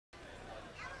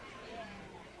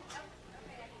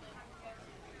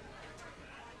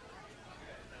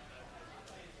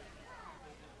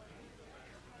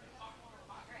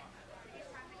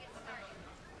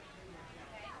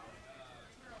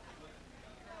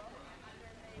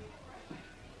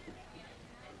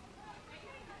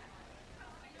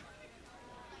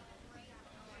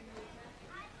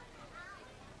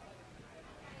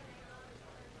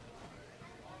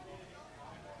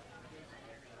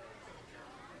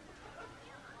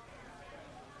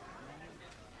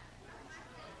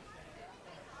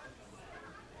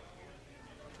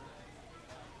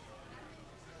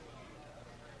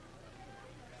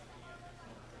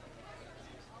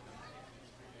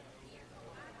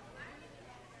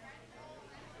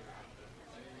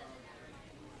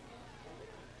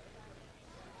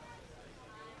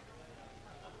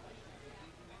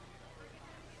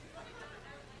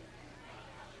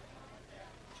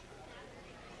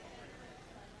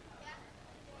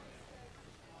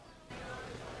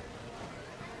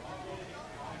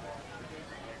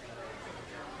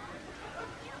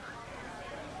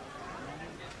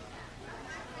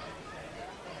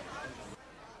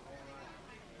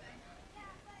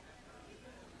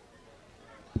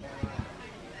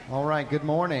All right, good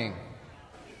morning.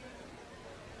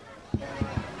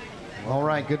 All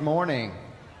right, good morning.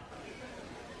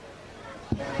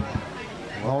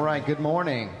 All right, good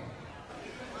morning.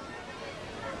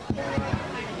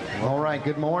 All right,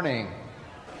 good morning.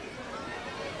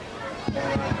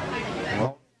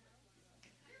 Well,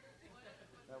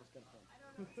 that was kind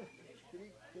of fun.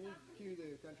 Can you cue the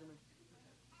countryman?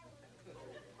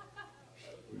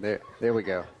 There we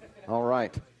go.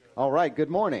 All right, good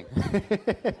morning.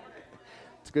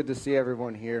 It's good to see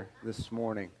everyone here this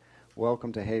morning.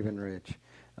 Welcome to Haven Ridge.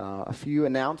 A few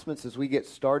announcements as we get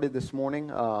started this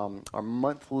morning. Our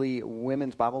monthly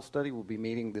women's Bible study will be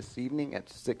meeting this evening at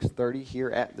 6:30 here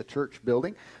at the church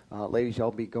building. Ladies,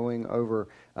 y'all be going over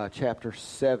chapter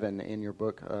 7 in your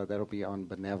book. That'll be on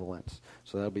benevolence.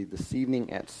 So that'll be this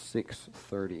evening at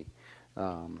 6:30.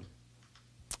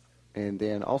 And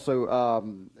then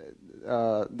also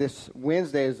this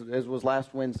Wednesday, as was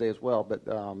last Wednesday as well, but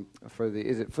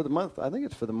is it for the month? I think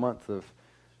it's for the month of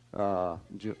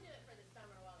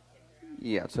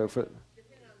yeah. So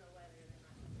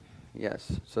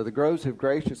yes. So the Groves have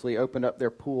graciously opened up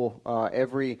their pool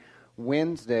every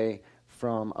Wednesday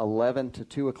from 11 to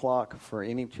 2 o'clock for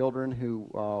any children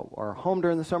who are home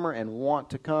during the summer and want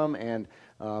to come and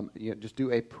just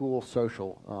do a pool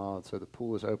social. So the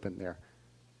pool is open there.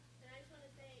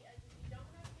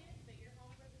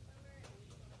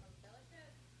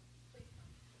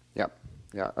 Yep.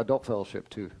 Yeah, adult fellowship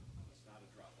too.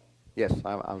 Yes,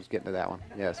 I was getting to that one.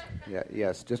 Yes,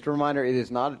 yes. Just a reminder, it is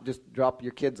not just drop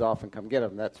your kids off and come get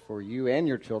them. That's for you and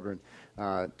your children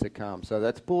to come. So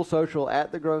that's pool social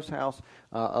at the Groves House,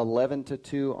 11 to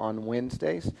 2 on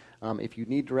Wednesdays. If you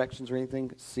need directions or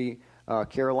anything, see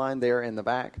Caroline there in the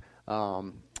back.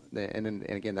 And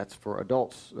again, that's for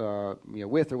adults,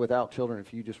 with or without children.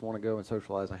 If you just want to go and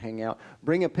socialize and hang out,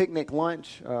 bring a picnic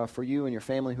lunch for you and your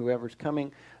family, whoever's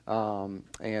coming,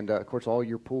 and of course all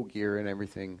your pool gear and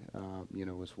everything,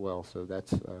 as well. So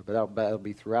but that'll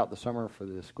be throughout the summer for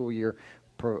the school year,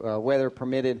 weather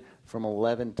permitted, from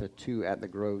 11 to 2 at the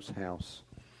Groves House.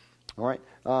 All right,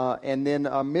 and then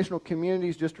missional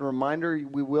communities. Just a reminder,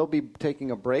 we will be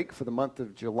taking a break for the month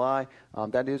of July.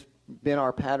 That is been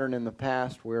our pattern in the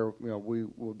past, where we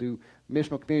will do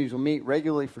missional communities will meet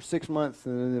regularly for 6 months,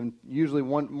 and then usually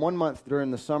one month during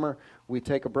the summer we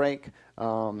take a break,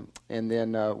 and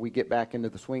then we get back into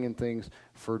the swing of things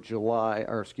for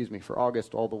for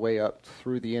August all the way up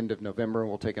through the end of November, and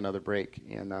we'll take another break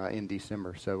in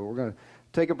December. So we're going to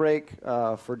take a break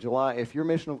for July. If your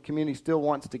missional community still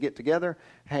wants to get together,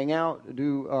 hang out,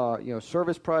 do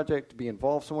service project, be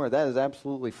involved somewhere, that is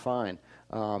absolutely fine.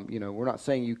 We're not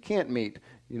saying you can't meet.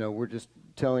 We're just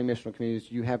telling missional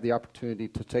communities you have the opportunity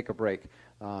to take a break.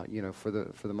 For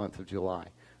the month of July.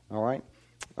 All right.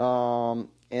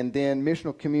 And then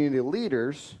missional community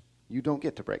leaders, you don't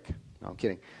get to break. No, I'm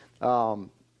kidding. The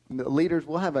leaders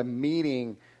will have a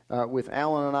meeting with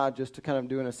Alan and I just to kind of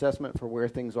do an assessment for where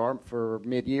things are for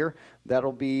mid-year.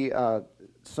 That'll be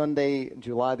Sunday,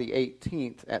 July the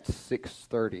 18th at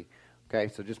 6:30. Okay,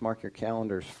 so just mark your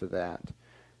calendars for that.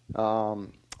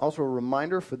 Also a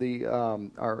reminder for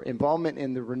our involvement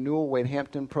in the Renewal Wade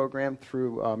Hampton program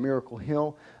through Miracle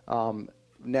Hill.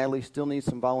 Natalie still needs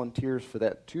some volunteers for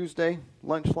that Tuesday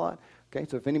lunch slot. Okay,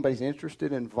 so if anybody's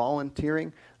interested in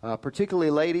volunteering, particularly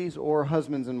ladies or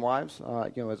husbands and wives,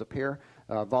 as a pair,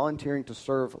 volunteering to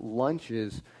serve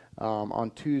lunches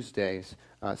on Tuesdays,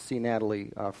 see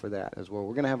Natalie for that as well.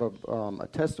 We're going to have a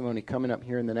testimony coming up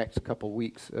here in the next couple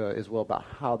weeks as well about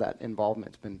how that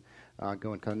involvement's been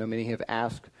going. Because I know many have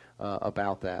asked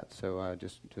about that, so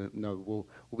just to know we'll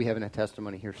be having a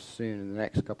testimony here soon in the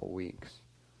next couple weeks.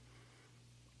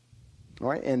 All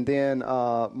right, and then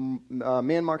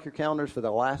men, mark your calendars for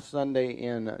the last Sunday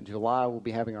in July. We'll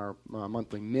be having our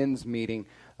monthly men's meeting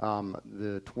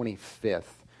the 25th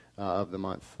of the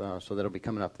month, so that'll be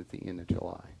coming up at the end of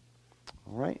July.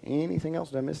 All right, anything else?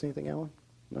 Did I miss anything, Alan?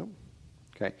 No?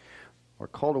 Okay. Our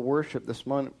call to worship this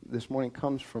morning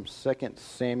comes from 2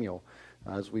 Samuel.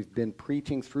 As we've been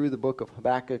preaching through the book of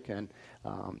Habakkuk and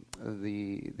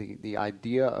the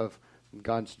idea of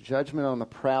God's judgment on the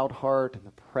proud heart and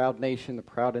the proud nation, the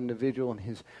proud individual, and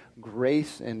His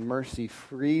grace and mercy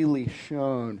freely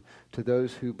shown to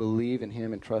those who believe in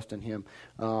Him and trust in Him.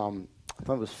 I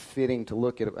thought it was fitting to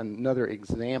look at another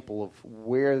example of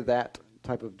where that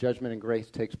type of judgment and grace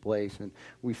takes place. And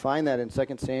we find that in 2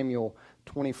 Samuel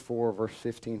 24, verse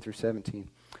 15 through 17.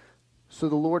 So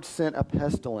the Lord sent a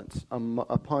pestilence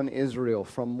upon Israel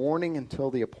from morning until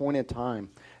the appointed time,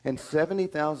 and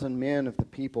 70,000 men of the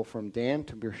people from Dan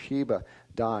to Beersheba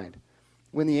died.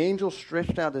 When the angel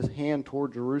stretched out his hand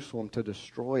toward Jerusalem to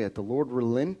destroy it, the Lord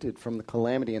relented from the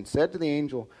calamity and said to the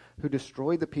angel who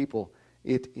destroyed the people,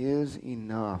 "It is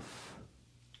enough.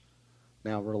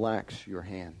 Now relax your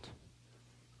hand."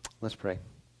 Let's pray.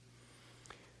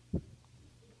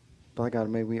 Father God,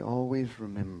 may we always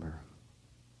remember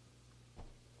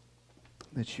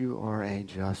that you are a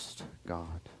just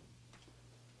God.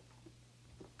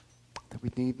 That we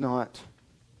need not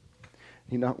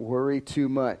worry too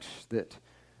much that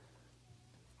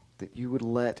you would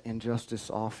let injustice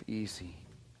off easy.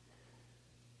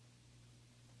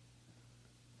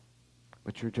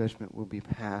 But your judgment will be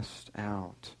passed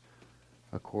out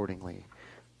accordingly.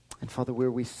 And Father,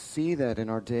 where we see that in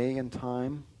our day and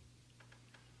time,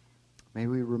 may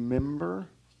we remember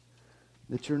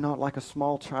that you're not like a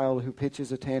small child who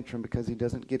pitches a tantrum because he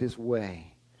doesn't get his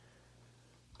way.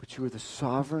 But you are the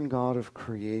sovereign God of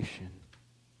creation.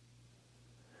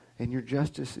 And your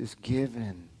justice is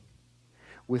given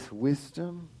with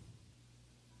wisdom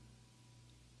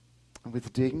and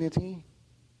with dignity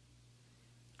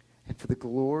and for the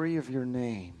glory of your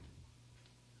name.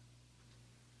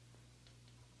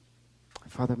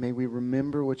 Father, may we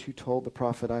remember what you told the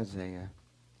prophet Isaiah,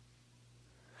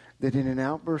 that in an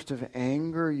outburst of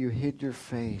anger you hid your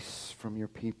face from your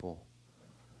people.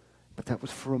 But that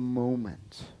was for a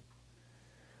moment.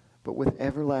 But with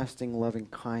everlasting loving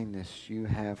kindness you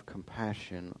have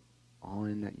compassion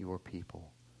on your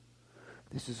people.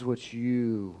 This is what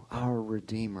you, our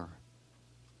Redeemer,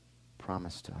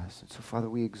 promised to us. And so, Father,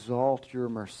 we exalt your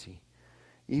mercy,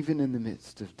 even in the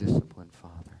midst of discipline,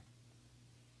 Father.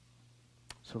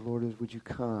 So, Lord, would you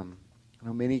come? I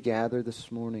know many gather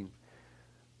this morning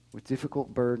with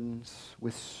difficult burdens,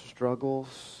 with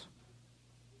struggles,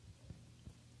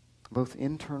 both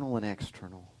internal and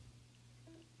external.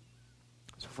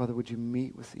 So, Father, would you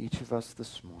meet with each of us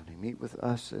this morning? Meet with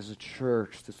us as a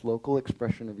church, this local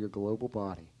expression of your global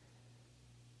body.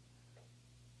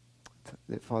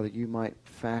 That, Father, you might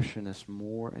fashion us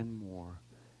more and more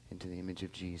into the image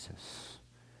of Jesus,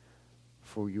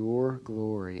 for your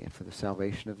glory and for the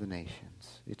salvation of the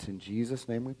nations. It's in Jesus'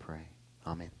 name we pray.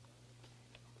 Amen.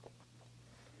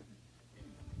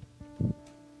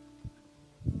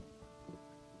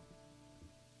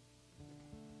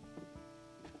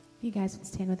 You guys would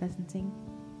stand with us and sing.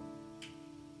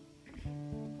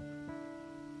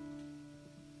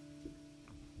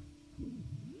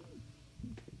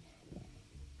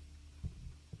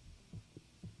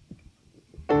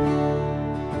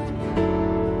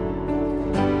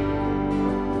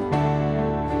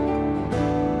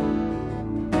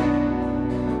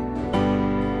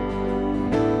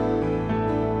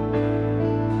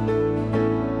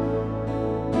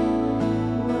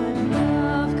 What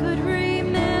love could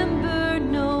remember,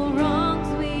 no wrongs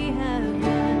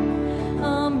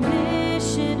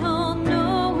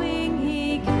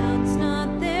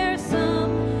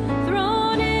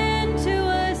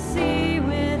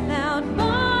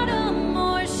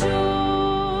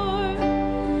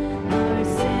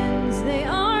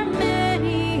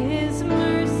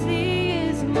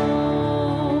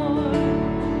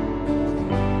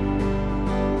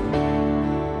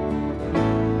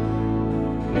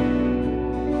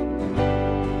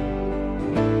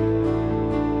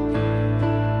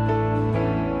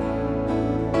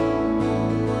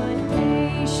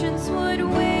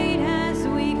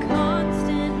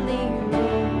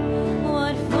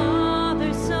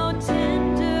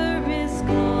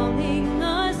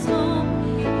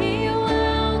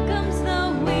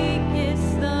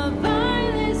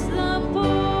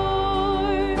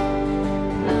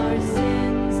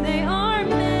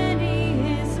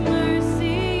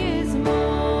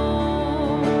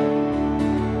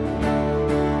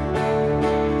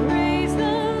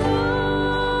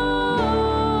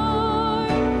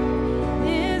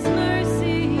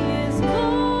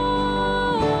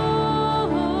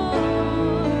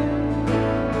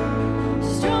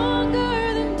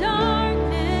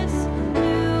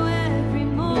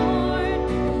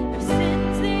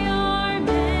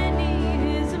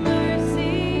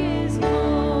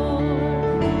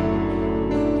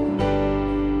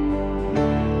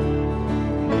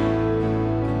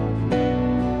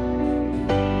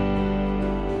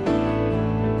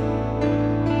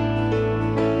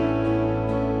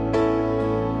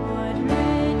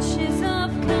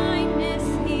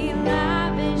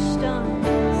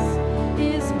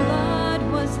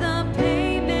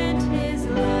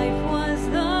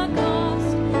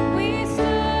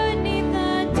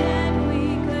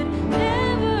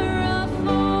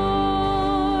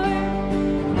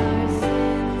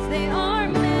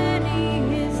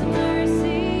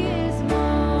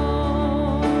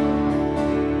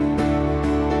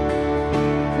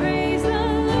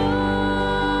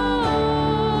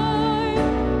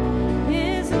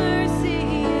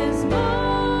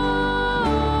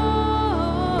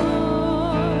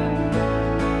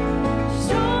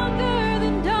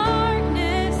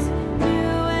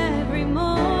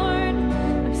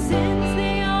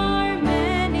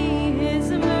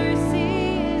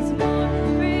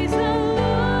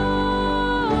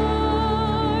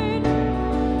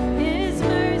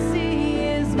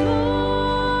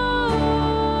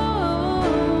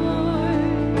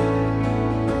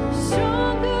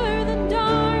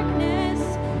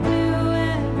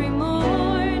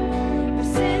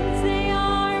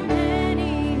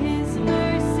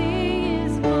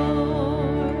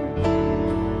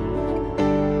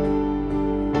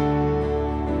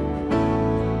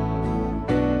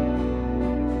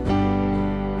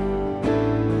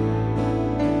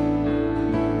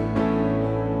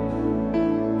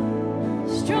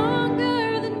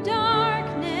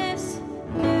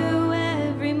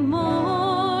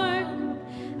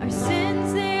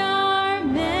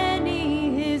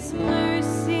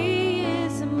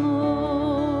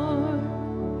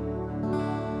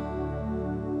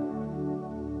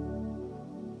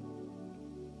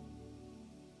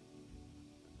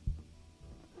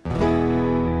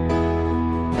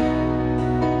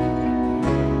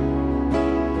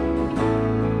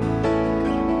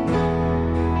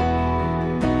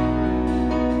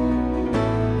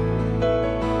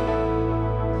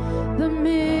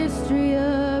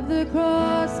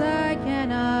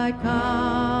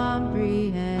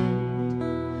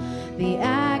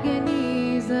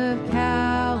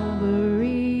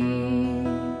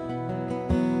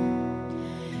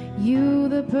You,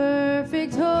 the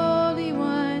perfect Holy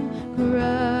One,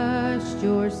 crushed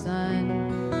your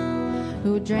Son,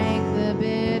 who drank the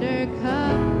bitter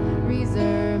cup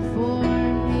reserved for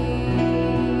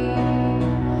me.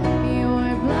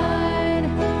 Your blood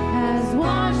has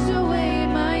washed away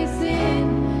my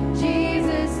sin.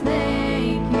 Jesus,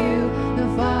 thank you. The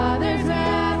Father's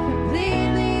wrath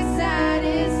completely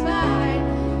satisfied.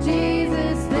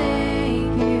 Jesus,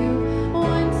 thank you.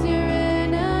 Once your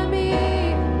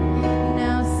enemy,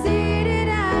 now seated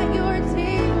at your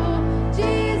table.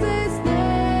 Jesus, thank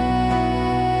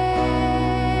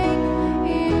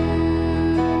you.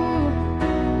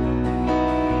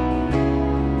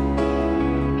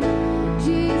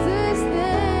 Jesus,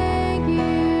 thank you.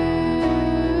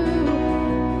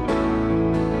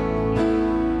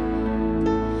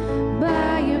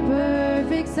 By your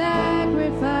perfect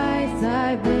sacrifice,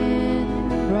 I've been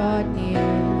brought near.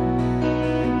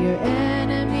 Your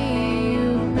enemy,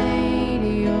 you've made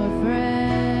your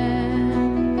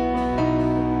friend.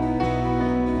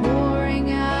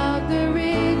 Pouring out the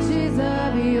riches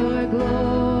of your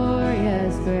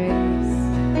glorious grace.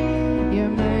 Your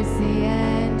mercy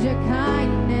and your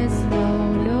kindness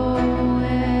know no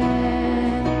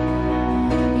end.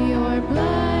 Your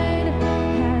blood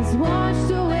has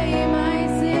washed away my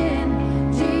sin.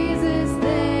 Jesus,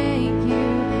 thank you.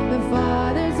 The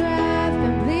Father's wrath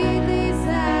completely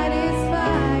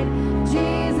satisfied.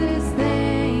 Jesus,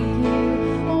 thank you.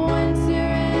 Once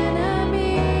your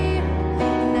enemy,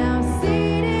 now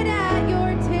seated at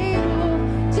your table.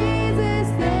 Jesus,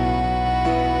 thank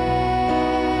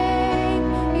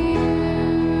you.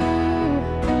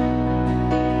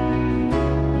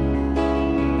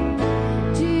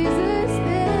 Jesus,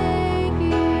 thank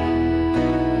you.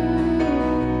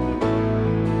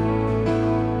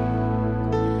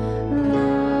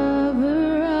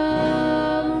 Lover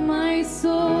of my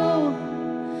soul,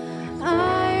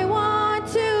 I want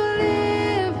to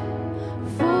live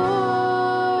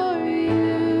for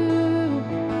you.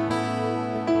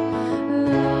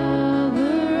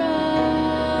 Lover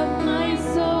of my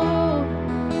soul,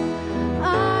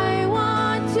 I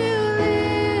want to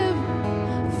live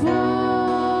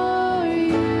for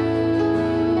you.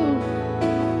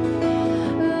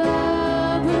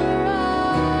 Lover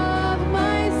of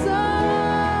my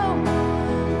soul,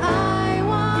 I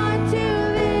want to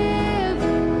live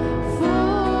for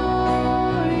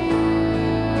you.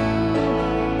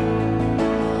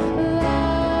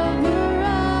 Lover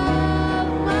of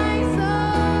my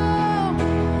soul,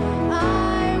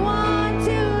 I want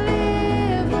to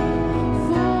live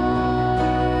for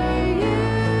you.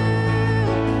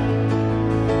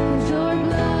 'Cause your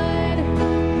blood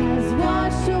has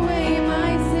washed away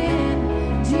my sin.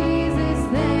 Jesus,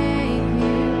 thank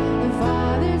you. The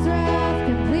Father's wrath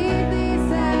completely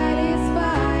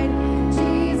satisfied.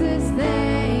 Jesus,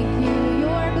 thank you.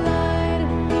 Your blood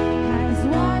has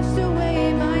washed away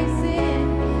my sin.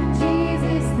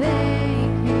 Jesus,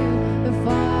 thank you. The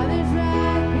Father's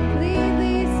wrath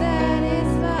completely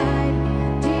satisfied.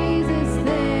 Jesus,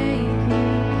 thank you.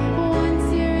 Once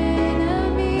your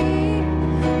enemy,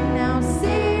 now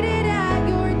seated at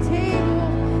your table.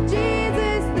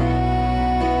 Jesus, thank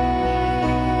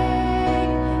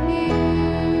you.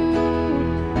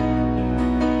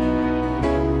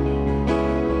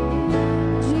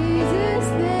 Jesus,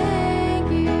 thank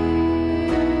you.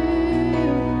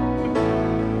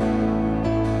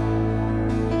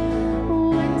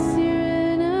 Once your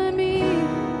enemy,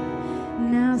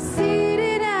 now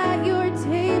seated at your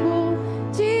table.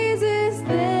 Jesus,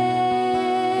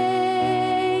 thank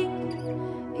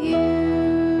you.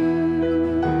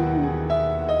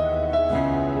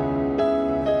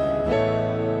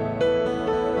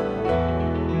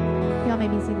 Y'all may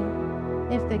be seated.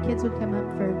 If the kids would come up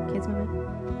for kids moment.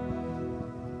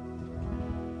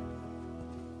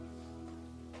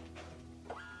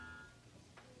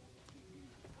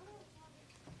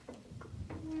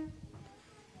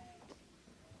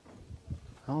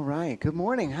 All right. Good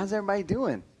morning. How's everybody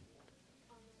doing?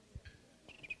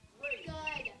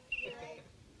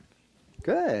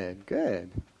 Good,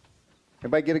 good.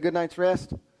 Everybody get a good night's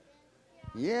rest?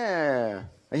 Yeah.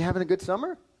 Are you having a good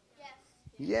summer?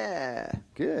 Yeah,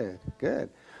 good,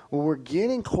 good. Well, we're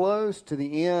getting close to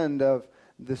the end of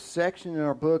the section in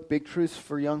our book, Big Truths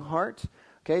for Young Hearts.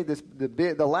 Okay,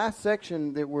 the last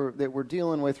section that we're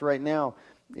dealing with right now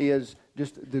is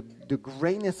just the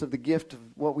greatness of the gift of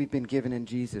what we've been given in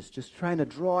Jesus. Just trying to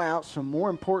draw out some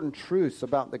more important truths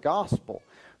about the gospel.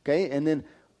 Okay, and then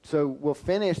so we'll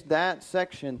finish that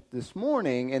section this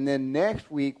morning, and then next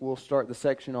week we'll start the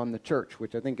section on the church,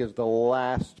 which I think is the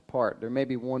last part. There may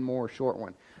be one more short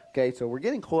one. Okay, so we're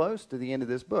getting close to the end of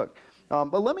this book.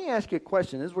 But let me ask you a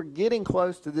question. As we're getting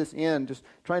close to this end, just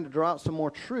trying to draw out some more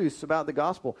truths about the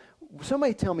gospel,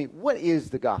 somebody tell me, what is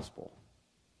the gospel?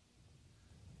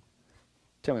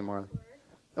 Tell me, Marley.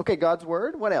 Okay, God's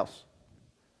word. What else?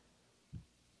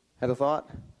 Had a thought?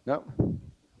 Nope.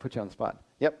 Put you on the spot.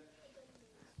 Yep.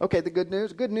 Okay, the good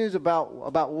news. Good news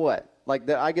about what? Like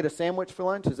that I get a sandwich for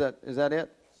lunch? Is that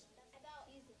it?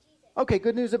 Okay,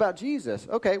 good news about Jesus.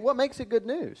 Okay, what makes it good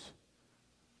news?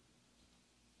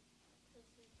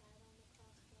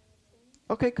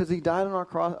 Okay, because he died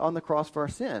on the cross for our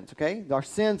sins. Okay, our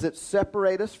sins that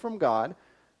separate us from God.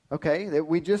 Okay, that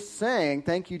we just sang,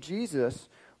 thank you, Jesus.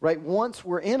 Right, once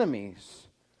we're enemies,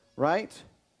 right?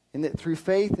 And that through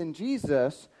faith in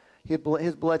Jesus,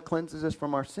 his blood cleanses us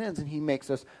from our sins, and he makes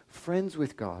us friends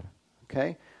with God.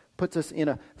 Okay, puts us in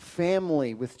a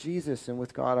family with Jesus and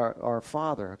with God our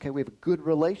Father. Okay, we have a good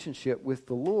relationship with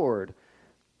the Lord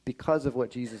because of what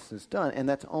Jesus has done, and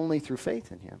that's only through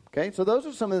faith in him. Okay, so those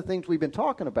are some of the things we've been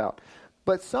talking about.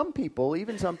 But some people,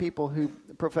 even some people who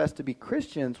profess to be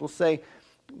Christians, will say,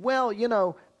 well, you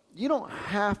don't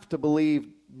have to believe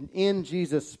in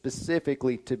Jesus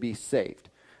specifically to be saved.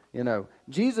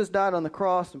 Jesus died on the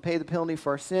cross and paid the penalty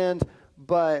for our sins,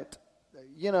 but,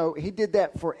 he did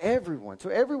that for everyone. So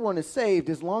everyone is saved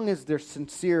as long as they're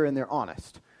sincere and they're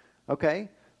honest. Okay?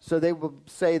 So they will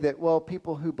say that, well,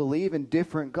 people who believe in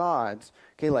different gods,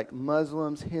 okay, like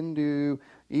Muslims, Hindu,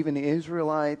 even the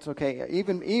Israelites, okay,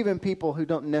 even people who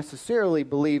don't necessarily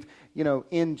believe,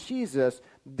 in Jesus,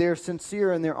 they're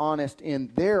sincere and they're honest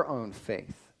in their own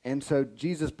faith. And so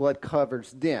Jesus' blood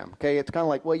covers them. Okay, it's kind of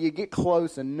like, well, you get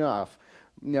close enough.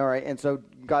 All right, and so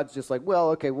God's just like,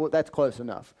 well, okay, that's close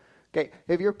enough. Okay,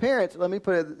 have your parents,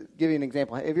 give you an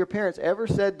example. Have your parents ever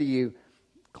said to you,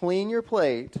 clean your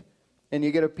plate and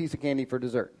you get a piece of candy for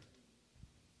dessert?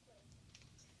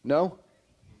 No?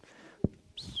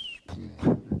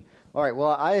 All right, well,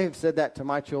 I have said that to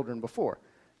my children before.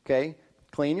 Okay,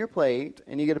 clean your plate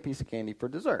and you get a piece of candy for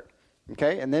dessert.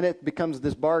 Okay, and then it becomes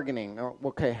this bargaining.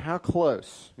 Okay, how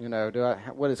close?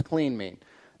 What does clean mean?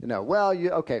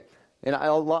 Okay. And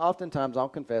oftentimes I'll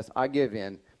confess, I give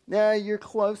in. Yeah, you're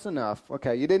close enough.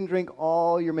 Okay, you didn't drink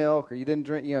all your milk, or you didn't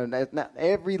drink, not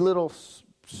every little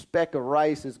speck of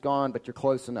rice is gone, but you're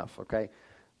close enough. Okay,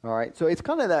 all right. So it's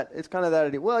kind of that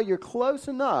idea. Well, you're close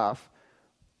enough.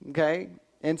 Okay,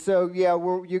 and so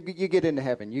you get into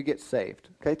heaven, you get saved.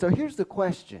 Okay, so here's the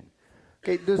question.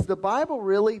 Okay, does the Bible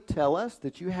really tell us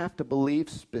that you have to believe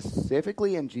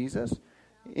specifically in Jesus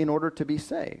in order to be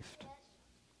saved?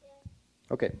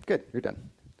 Okay, good. You're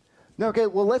done. No, okay,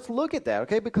 well, let's look at that,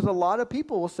 okay? Because a lot of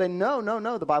people will say, no,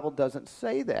 the Bible doesn't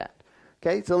say that.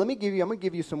 Okay, so I'm going to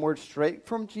give you some words straight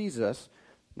from Jesus,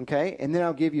 okay? And then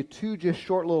I'll give you two just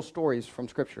short little stories from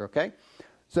Scripture, okay?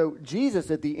 So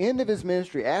Jesus, at the end of his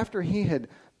ministry, after he had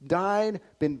died,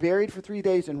 been buried for 3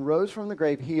 days, and rose from the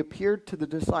grave, he appeared to the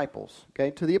disciples,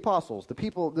 okay, to the apostles, the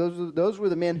people, those were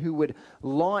the men who would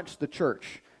launch the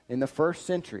church in the first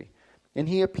century. And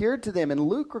he appeared to them, and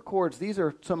Luke records these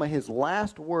are some of his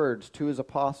last words to his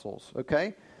apostles,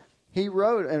 okay? He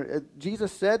wrote,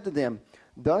 Jesus said to them,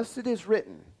 thus it is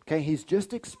written, okay? He's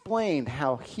just explained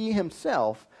how he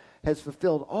himself has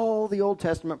fulfilled all the Old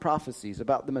Testament prophecies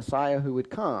about the Messiah who would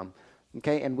come,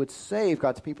 okay, and would save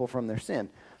God's people from their sin.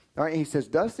 All right, he says,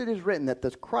 thus it is written that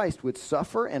the Christ would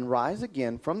suffer and rise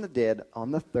again from the dead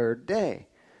on the third day,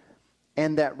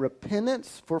 and that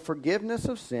repentance for forgiveness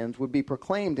of sins would be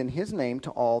proclaimed in his name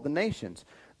to all the nations,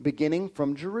 beginning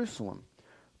from Jerusalem.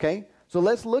 Okay, so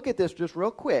let's look at this just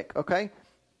real quick, okay?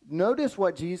 Notice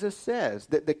what Jesus says,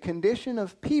 that the condition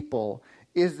of people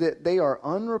is that they are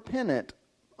unrepentant,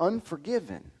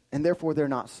 unforgiven, and therefore they're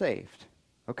not saved,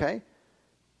 okay?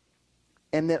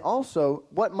 And that also,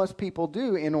 what must people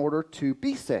do in order to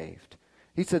be saved?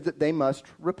 He said that they must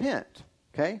repent,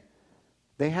 okay?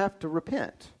 They have to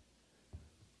repent.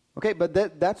 Okay, but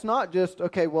that's not just,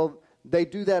 okay, well, they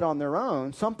do that on their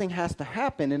own. Something has to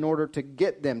happen in order to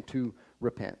get them to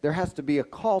repent. There has to be a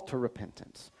call to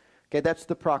repentance. Okay, that's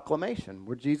the proclamation,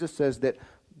 where Jesus says that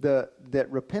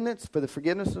that repentance for the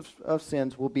forgiveness of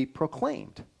sins will be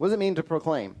proclaimed. What does it mean to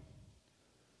proclaim?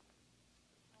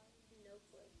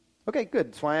 Okay, good.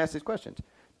 That's why I asked these questions.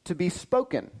 To be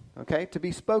spoken, okay? To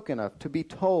be spoken of, to be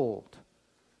told.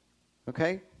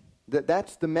 Okay?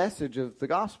 That's the message of the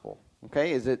gospel.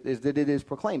 Okay? Is that it is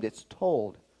proclaimed. It's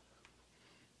told.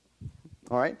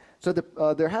 All right? So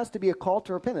there has to be a call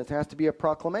to repentance. There has to be a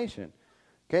proclamation.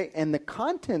 Okay? And the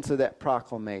contents of that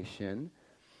proclamation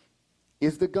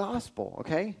is the gospel.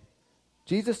 Okay?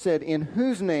 Jesus said, in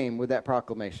whose name would that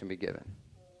proclamation be given?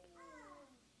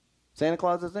 Santa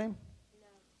Claus's name?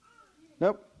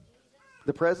 Nope.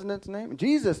 The president's name?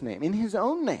 Jesus' name, in his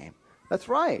own name. That's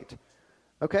right.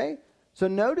 Okay? So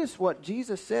notice what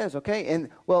Jesus says, okay? And,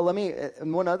 well,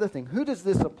 and one other thing. Who does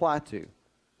this apply to?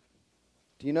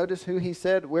 Do you notice who he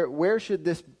said? Where should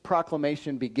this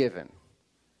proclamation be given?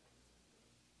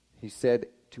 He said,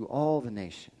 to all the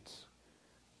nations.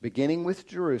 Beginning with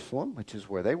Jerusalem, which is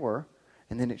where they were,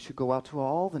 and then it should go out to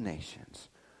all the nations.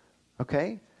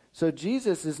 Okay? So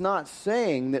Jesus is not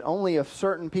saying that only a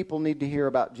certain people need to hear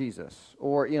about Jesus.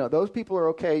 Or, those people are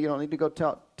okay, you don't need to go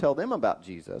tell them about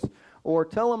Jesus. Or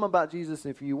tell them about Jesus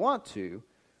if you want to.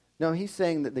 No, he's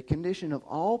saying that the condition of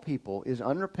all people is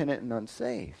unrepentant and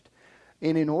unsaved.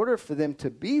 And in order for them to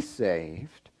be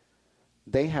saved,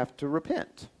 they have to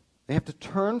repent. They have to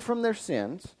turn from their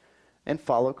sins and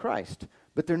follow Christ.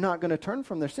 But they're not going to turn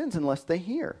from their sins unless they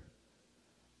hear.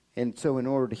 And so in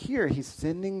order to hear, he's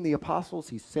sending the apostles,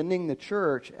 he's sending the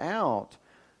church out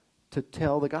to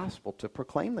tell the gospel, to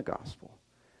proclaim the gospel.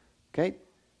 Okay?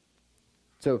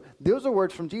 So those are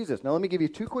words from Jesus. Now let me give you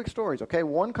two quick stories. Okay?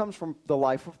 One comes from the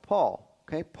life of Paul.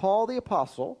 Okay? Paul the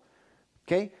apostle.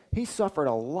 Okay? He suffered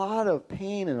a lot of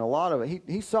pain and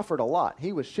he suffered a lot.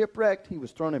 He was shipwrecked. He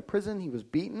was thrown in prison. He was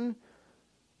beaten.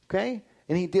 Okay?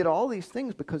 And he did all these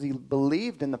things because he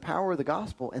believed in the power of the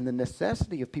gospel and the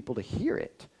necessity of people to hear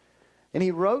it. And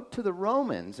he wrote to the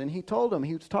Romans, and he told them,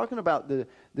 he was talking about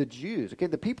the Jews, okay,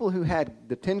 the people who had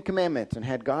the Ten Commandments and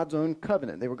had God's own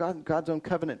covenant. They were God's own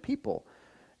covenant people.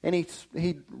 And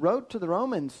he wrote to the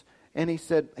Romans, and he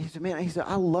said,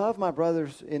 I love my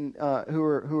brothers who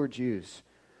are Jews.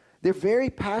 They're very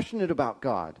passionate about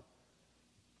God.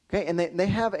 Okay, and they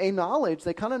have a knowledge.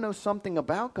 They kind of know something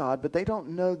about God, but they don't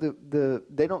know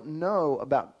they don't know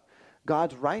about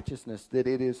God's righteousness, that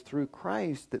it is through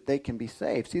Christ that they can be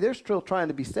saved. See, they're still trying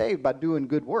to be saved by doing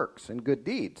good works and good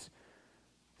deeds.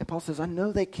 And Paul says, I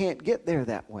know they can't get there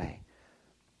that way.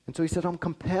 And so he said, I'm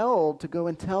compelled to go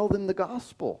and tell them the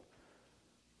gospel.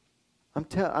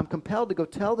 I'm compelled to go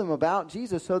tell them about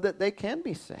Jesus so that they can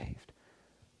be saved.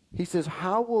 He says,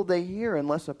 how will they hear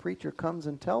unless a preacher comes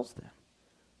and tells them?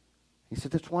 He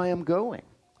said, that's why I'm going.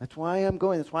 That's why I'm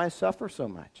going. That's why I suffer so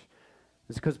much.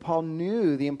 It's because Paul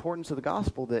knew the importance of the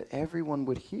gospel that everyone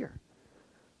would hear.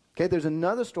 Okay, there's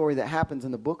another story that happens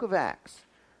in the book of Acts.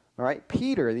 All right,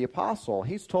 Peter, the apostle,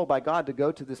 he's told by God to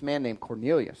go to this man named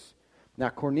Cornelius. Now,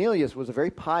 Cornelius was a very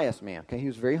pious man. Okay, he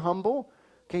was very humble.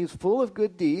 Okay, he was full of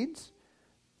good deeds.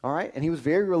 All right, and he was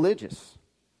very religious.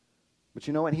 But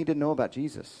you know what? He didn't know about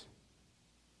Jesus.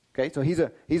 Okay, so he's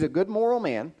a good moral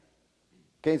man.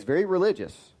 Okay, he's very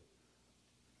religious.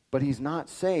 But he's not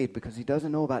saved because he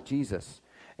doesn't know about Jesus.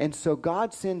 And so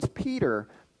God sends Peter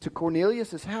to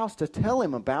Cornelius' house to tell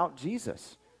him about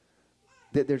Jesus.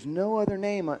 That there's no other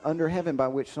name under heaven by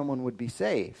which someone would be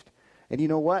saved. And you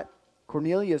know what?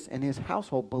 Cornelius and his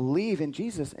household believe in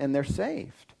Jesus and they're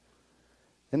saved.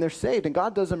 And they're saved. And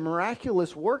God does a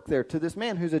miraculous work there to this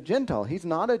man who's a Gentile. He's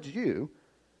not a Jew.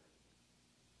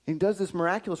 He does this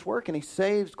miraculous work and he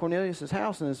saves Cornelius'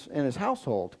 house and his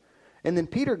household. And then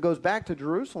Peter goes back to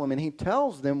Jerusalem and he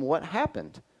tells them what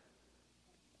happened.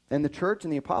 And the church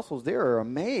and the apostles there are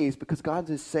amazed because God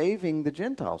is saving the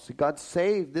Gentiles. God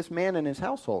saved this man and his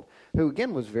household, who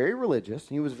again was very religious.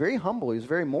 He was very humble. He was a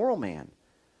very moral man.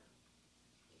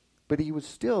 But he was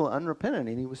still unrepentant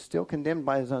and he was still condemned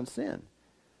by his own sin.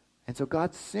 And so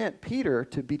God sent Peter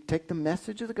to take the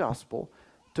message of the gospel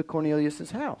to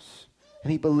Cornelius' house.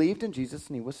 And he believed in Jesus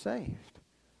and he was saved.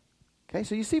 Okay,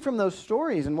 so you see from those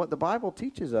stories and what the Bible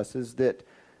teaches us is that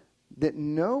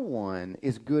no one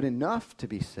is good enough to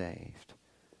be saved.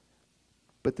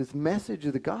 But this message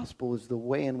of the gospel is the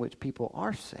way in which people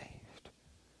are saved.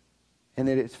 And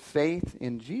that it's faith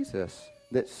in Jesus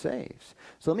that saves.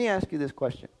 So let me ask you this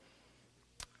question.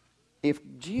 If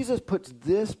Jesus puts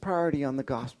this priority on the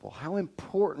gospel, how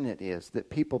important it is that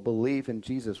people believe in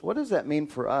Jesus, what does that mean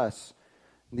for us,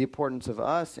 the importance of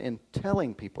us in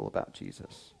telling people about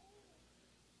Jesus?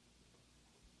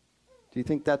 Do you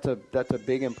think that's a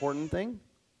big important thing?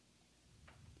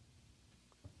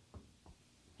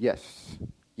 Yes.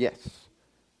 Yes.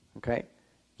 Okay?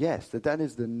 Yes, that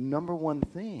is the number one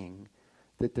thing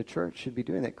that the church should be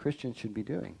doing, that Christians should be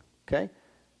doing. Okay?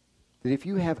 That if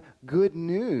you have good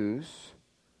news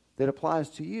that applies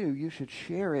to you, you should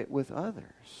share it with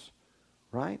others.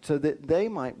 Right? So that they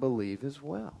might believe as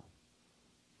well.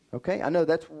 Okay, I know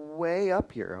that's way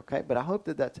up here, okay, but I hope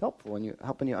that that's helpful in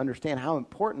helping you understand how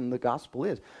important the gospel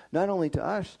is, not only to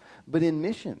us, but in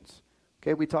missions.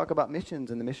 Okay, we talk about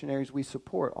missions and the missionaries we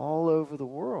support all over the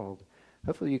world.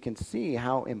 hopefully you can see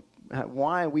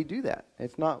why we do that.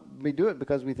 It's not, we do it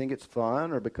because we think it's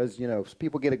fun or because,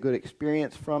 people get a good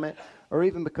experience from it, or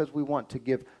even because we want to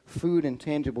give food and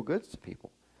tangible goods to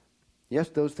people. Yes,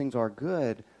 those things are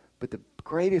good, but the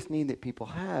greatest need that people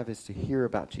have is to hear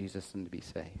about Jesus and to be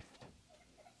saved.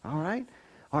 All right?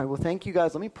 All right, well, thank you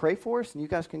guys. Let me pray for us, and you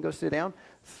guys can go sit down.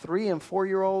 3 and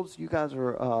 4-year-olds, you guys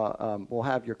will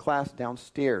have your class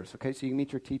downstairs, okay? So you can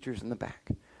meet your teachers in the back.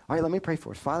 All right, let me pray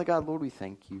for us. Father God, Lord, we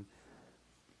thank you.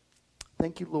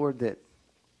 Thank you, Lord, that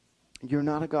you're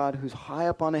not a God who's high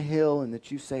up on a hill and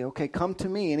that you say, okay, come to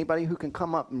me. Anybody who can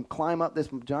come up and climb up this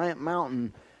giant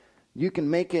mountain, you can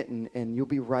make it and you'll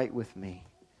be right with me.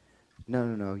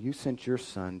 No. You sent your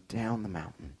son down the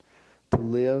mountain to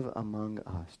live among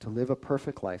us, to live a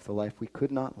perfect life, the life we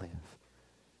could not live.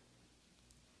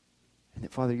 And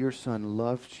that, Father, your son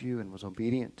loved you and was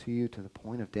obedient to you to the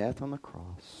point of death on the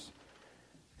cross,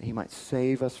 that he might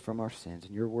save us from our sins.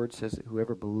 And your word says that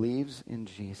whoever believes in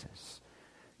Jesus,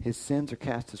 his sins are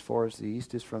cast as far as the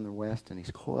east is from the west, and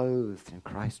he's clothed in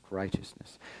Christ's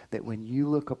righteousness. That when you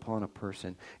look upon a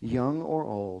person, young or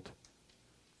old,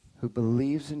 who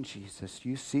believes in Jesus,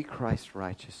 you see Christ's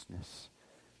righteousness,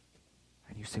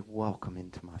 and you say, welcome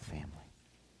into my family.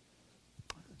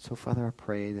 So, Father, I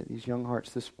pray that these young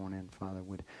hearts this morning, Father,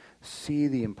 would see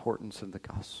the importance of the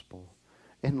gospel.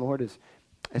 And, Lord, as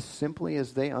simply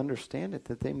as they understand it,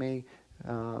 that they may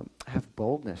have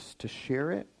boldness to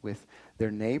share it with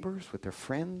their neighbors, with their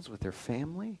friends, with their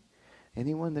family,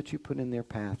 anyone that you put in their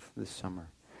path this summer.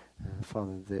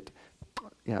 Father, that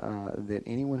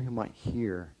anyone who might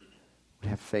hear would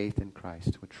have faith in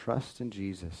Christ, would trust in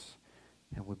Jesus,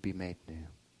 and would be made new.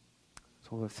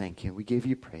 So, Lord, thank you. We give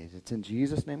you praise. It's in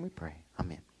Jesus' name we pray.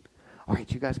 Amen. All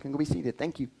right, you guys can go be seated.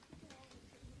 Thank you.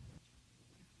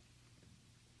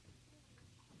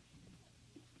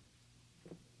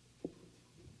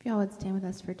 If y'all would stand with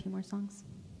us for 2 more songs.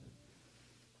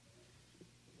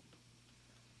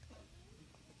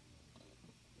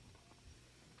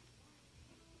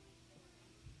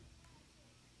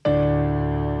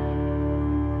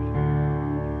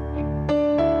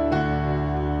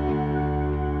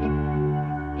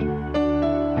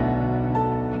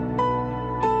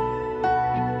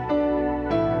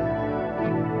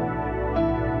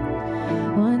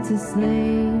 Once a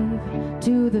slave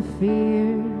to the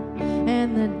fear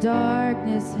and the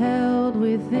darkness held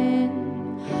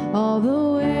within, all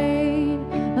the weight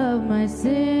of my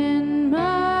sin,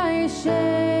 my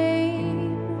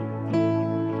shame.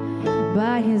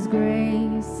 By his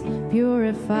grace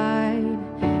purified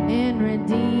in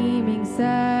redeeming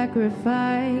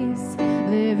sacrifice,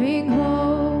 living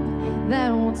hope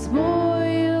that won't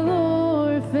spoil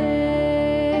or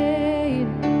fade.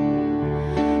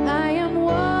 I am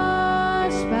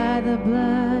washed by the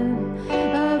blood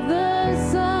of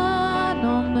the Son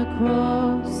on the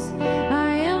cross.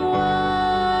 I am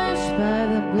washed by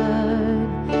the blood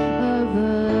of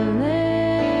the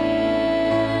Lamb.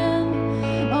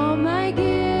 All my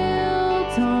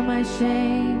guilt, all my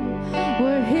shame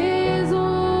were his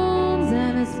wounds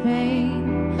and his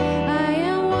pain. I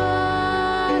am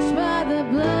washed by the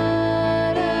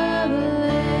blood of the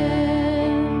Lamb.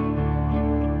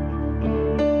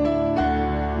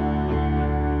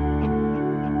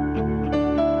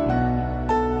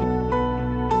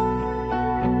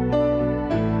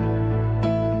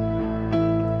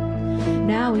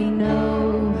 Now we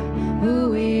know who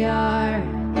we are,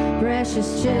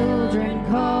 precious children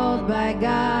called by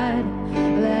God.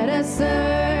 Let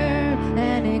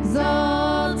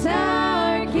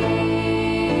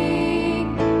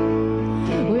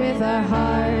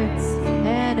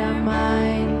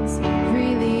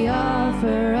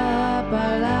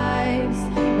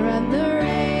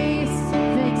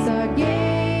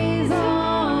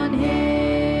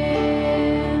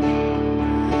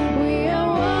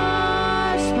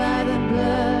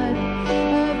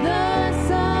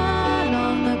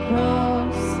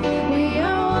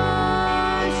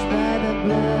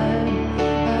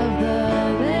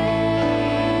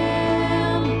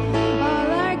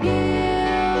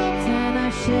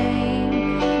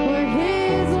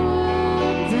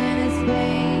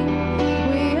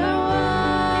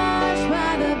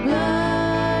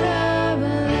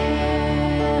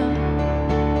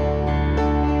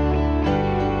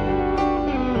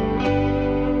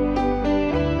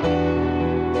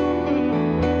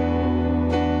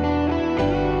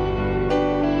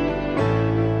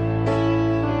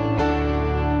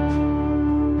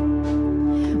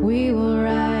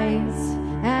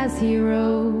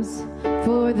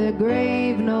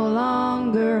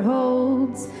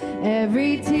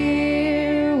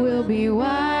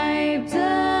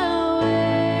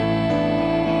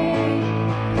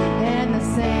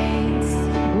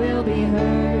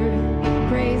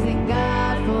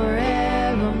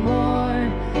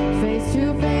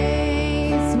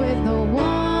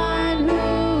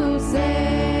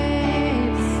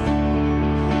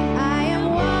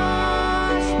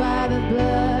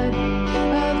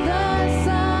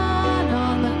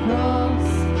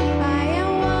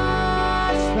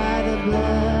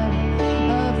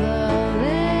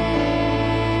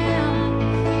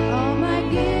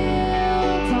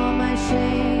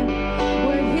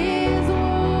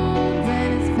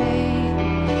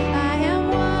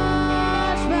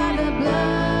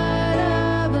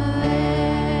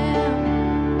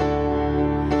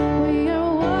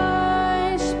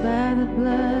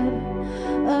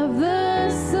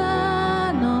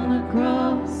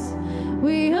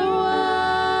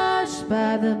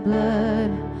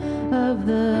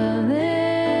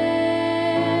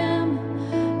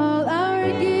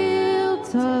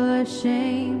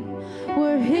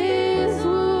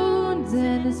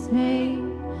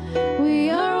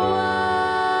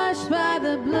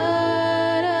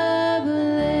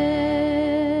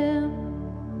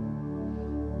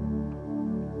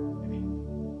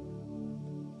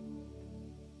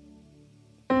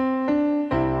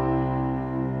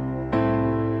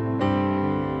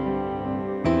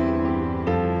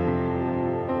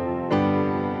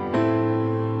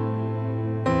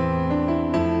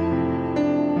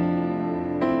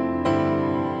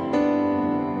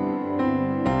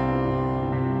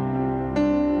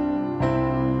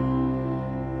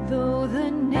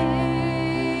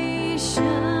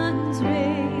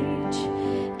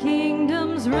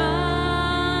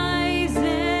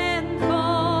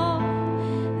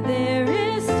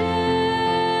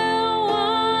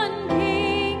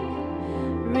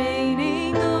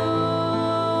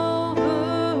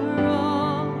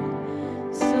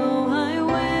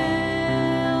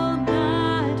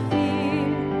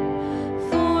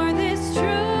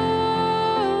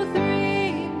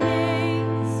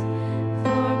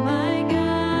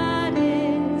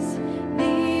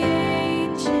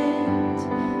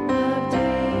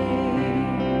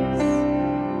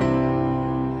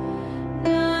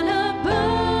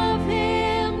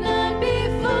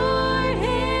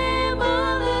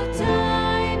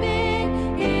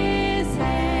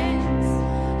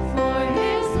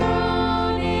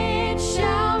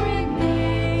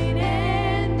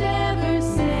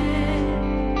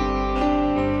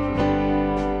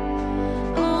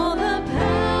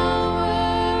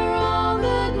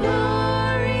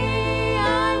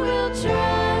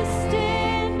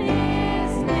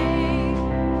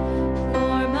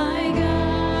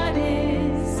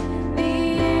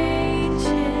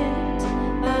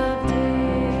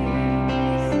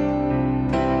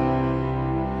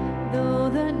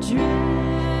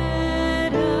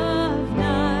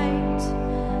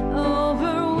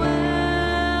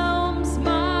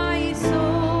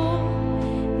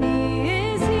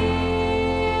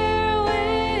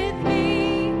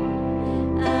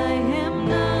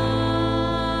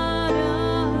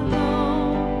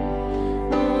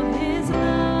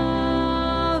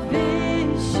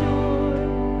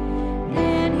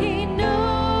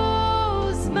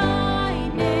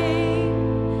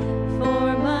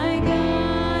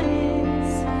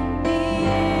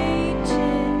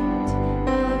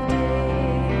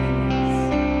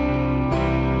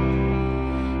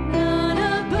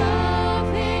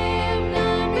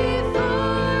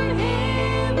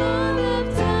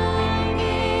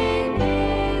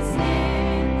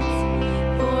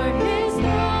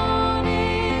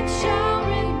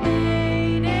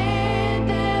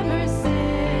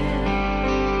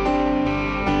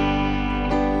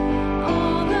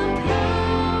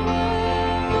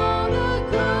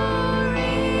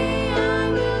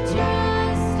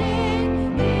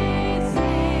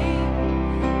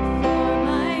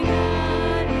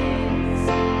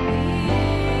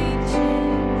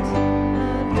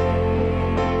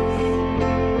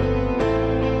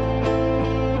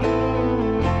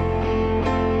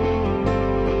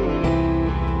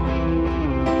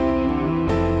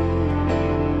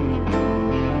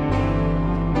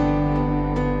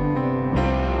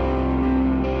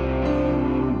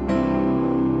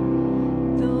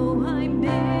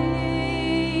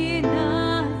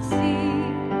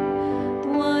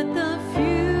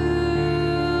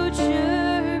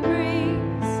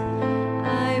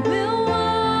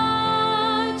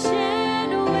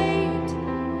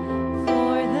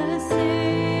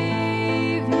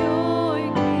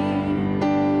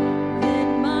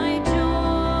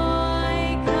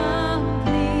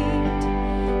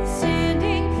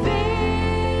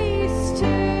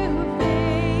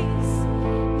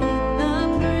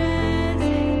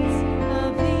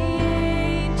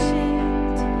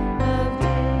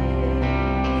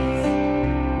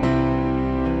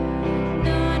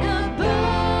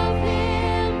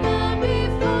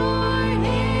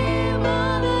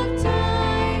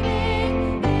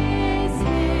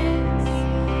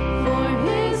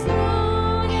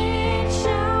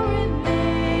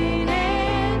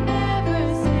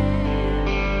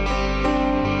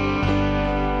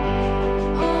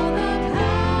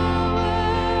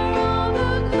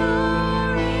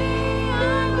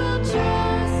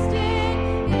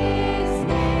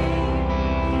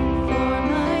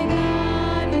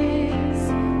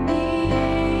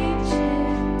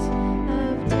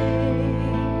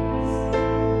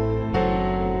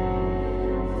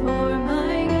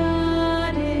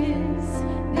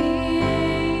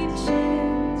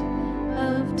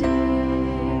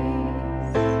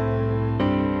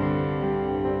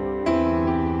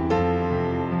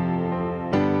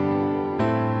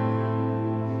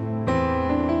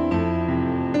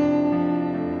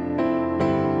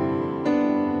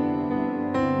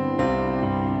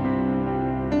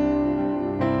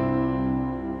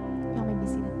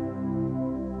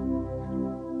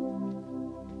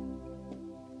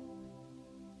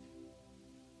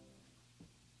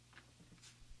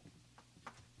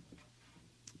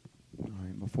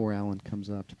before Alan comes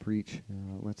up to preach,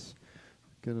 let's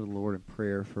go to the Lord in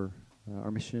prayer for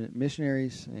our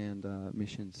missionaries and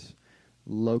missions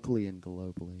locally and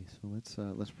globally.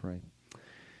 So let's pray.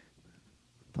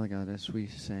 Father God, as we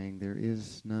sang, there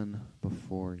is none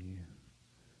before you.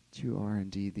 that you are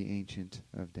indeed the Ancient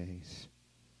of Days.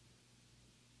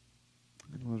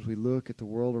 And Lord, as we look at the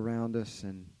world around us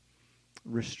and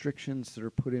restrictions that are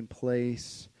put in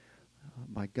place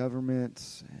by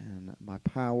governments and by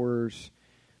powers,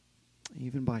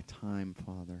 even by time,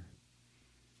 Father,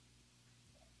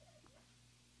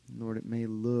 Lord, it may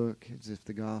look as if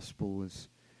the gospel was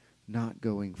not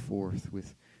going forth,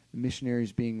 with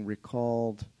missionaries being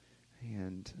recalled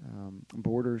and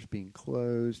borders being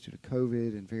closed due to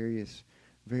COVID and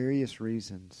various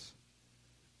reasons.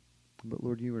 But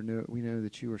Lord, we know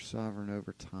that you are sovereign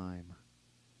over time,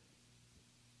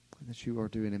 and that you are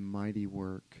doing a mighty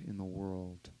work in the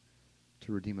world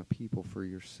to redeem a people for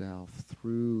yourself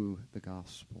through the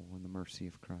gospel and the mercy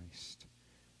of Christ.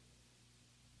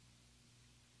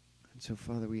 And so,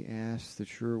 Father, we ask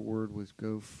that your word would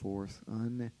go forth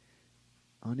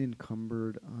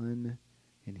unencumbered,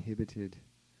 uninhibited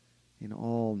in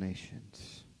all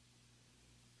nations.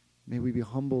 May we be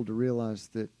humbled to realize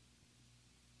that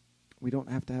we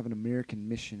don't have to have an American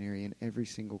missionary in every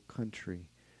single country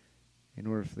in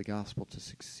order for the gospel to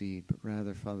succeed, but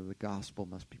rather, Father, the gospel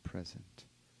must be present.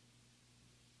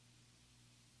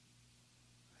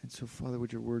 And so, Father,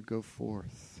 would your word go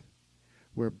forth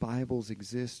where Bibles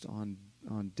exist on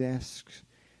desks,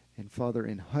 and, Father,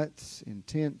 in huts, in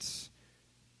tents.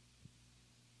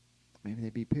 May they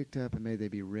be picked up and may they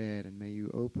be read, and may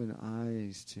you open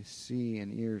eyes to see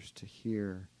and ears to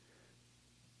hear.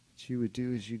 That you would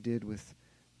do as you did with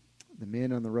the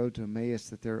men on the road to Emmaus,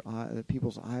 that that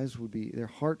people's eyes would be, their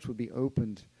hearts would be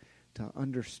opened to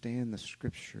understand the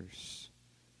Scriptures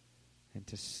and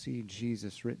to see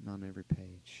Jesus written on every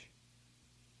page.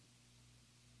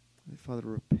 That, Father,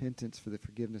 repentance for the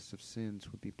forgiveness of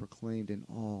sins would be proclaimed in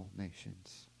all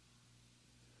nations.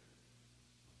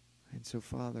 And so,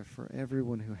 Father, for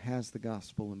everyone who has the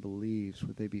gospel and believes,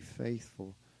 would they be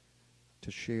faithful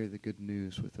to share the good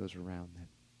news with those around them.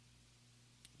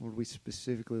 Lord, we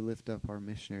specifically lift up our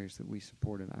missionaries that we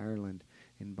support in Ireland,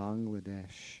 in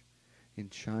Bangladesh, in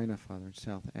China, Father, in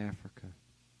South Africa,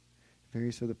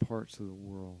 various other parts of the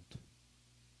world.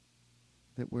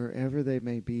 That wherever they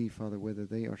may be, Father, whether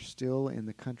they are still in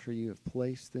the country you have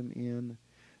placed them in,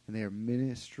 and they are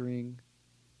ministering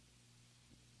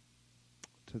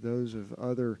to those of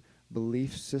other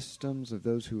belief systems, of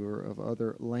those who are of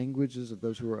other languages, of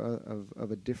those who are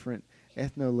of a different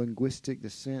ethno-linguistic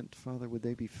descent, Father, would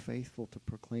they be faithful to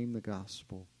proclaim the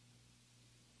gospel?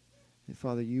 And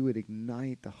Father, you would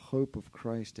ignite the hope of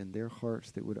Christ in their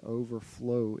hearts that would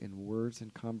overflow in words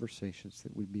and conversations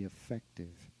that would be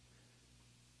effective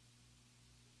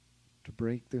to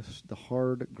break the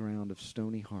hard ground of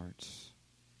stony hearts.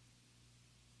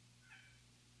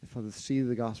 And Father, the seed of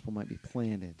the gospel might be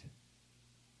planted,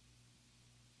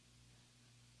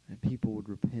 and people would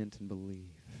repent and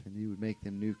believe, and you would make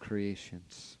them new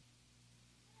creations.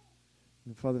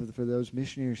 And Father, for those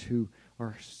missionaries who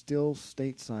are still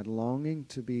stateside, longing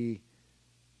to be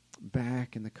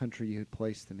back in the country you had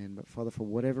placed them in, but Father, for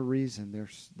whatever reason,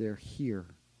 they're here.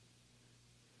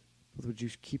 Father, would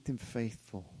you keep them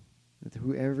faithful? That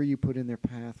whoever you put in their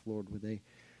path, Lord, would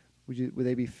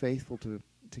they be faithful to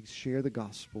share the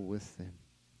gospel with them?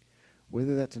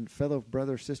 Whether that's a fellow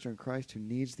brother or sister in Christ who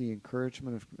needs the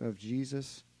encouragement of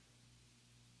Jesus,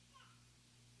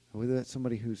 or whether that's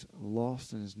somebody who's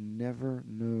lost and has never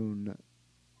known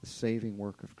the saving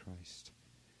work of Christ.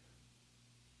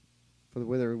 Father,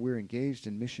 whether we're engaged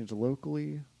in missions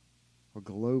locally or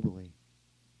globally,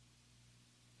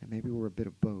 and maybe we're a bit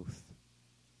of both,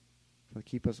 Father,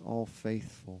 keep us all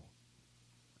faithful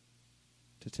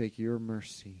to take your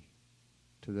mercy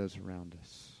to those around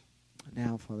us.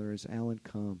 Now, Father, as Alan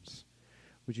comes,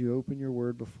 would you open your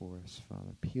word before us,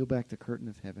 Father? Peel back the curtain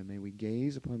of heaven. May we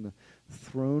gaze upon the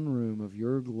throne room of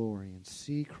your glory and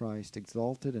see Christ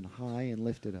exalted and high and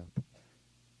lifted up.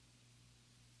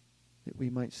 That we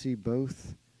might see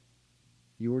both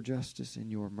your justice and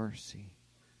your mercy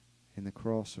in the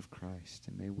cross of Christ.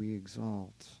 And may we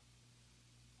exalt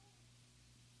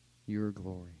your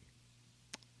glory.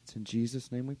 It's in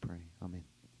Jesus' name we pray. Amen.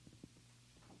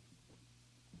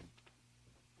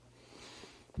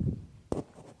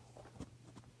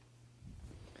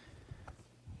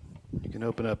 You can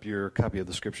open up your copy of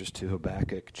the Scriptures to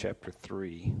Habakkuk chapter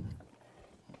 3.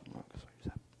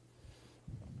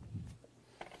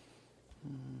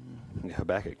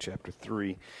 Habakkuk chapter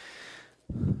 3.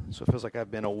 So it feels like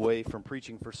I've been away from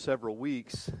preaching for several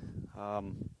weeks.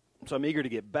 So I'm eager to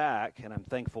get back, and I'm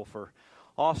thankful for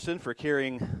Austin for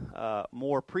carrying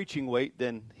more preaching weight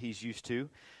than he's used to.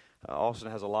 Austin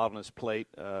has a lot on his plate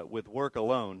with work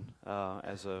alone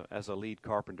as a lead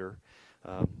carpenter.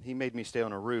 He made me stay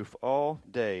on a roof all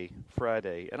day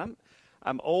Friday, and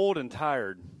I'm old and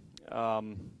tired.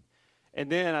 And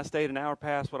then I stayed an hour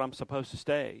past what I'm supposed to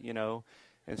stay,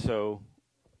 and so,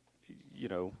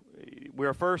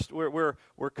 we're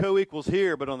co-equals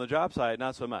here, but on the job site,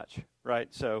 not so much, right?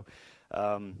 So,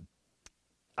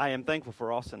 I am thankful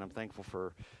for Austin. I'm thankful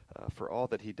for all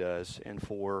that he does and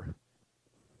for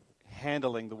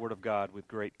handling the Word of God with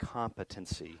great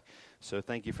competency. So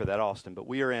thank you for that, Austin. But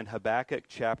we are in Habakkuk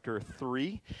chapter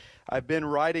 3. I've been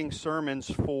writing sermons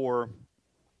for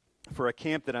a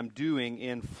camp that I'm doing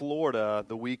in Florida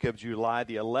the week of July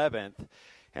the 11th.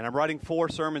 And I'm writing 4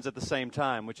 sermons at the same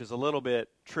time, which is a little bit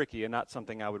tricky and not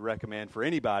something I would recommend for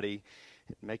anybody,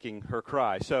 making her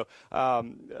cry. So,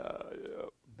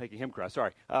 making him cry,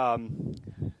 sorry. Trying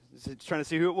to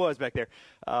see who it was back there.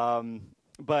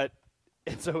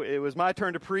 And so it was my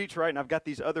turn to preach, right? And I've got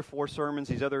these other 4 sermons,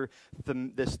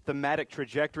 this thematic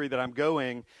trajectory that I'm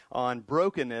going on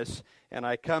brokenness, and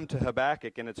I come to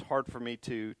Habakkuk, and it's hard for me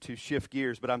to shift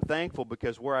gears. But I'm thankful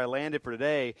because where I landed for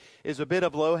today is a bit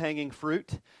of low-hanging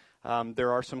fruit.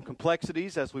 There are some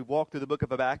complexities as we walk through the book of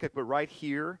Habakkuk, but right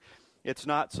here, it's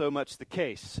not so much the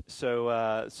case.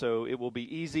 So it will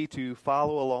be easy to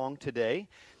follow along today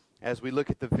as we look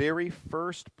at the very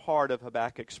first part of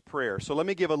Habakkuk's prayer. So let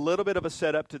me give a little bit of a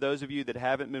setup to those of you that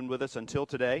haven't been with us until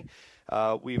today.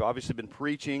 We've obviously been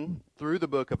preaching through the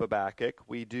book of Habakkuk.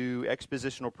 We do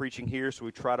expositional preaching here, so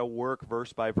we try to work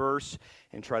verse by verse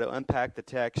and try to unpack the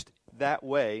text that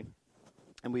way.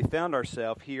 And we found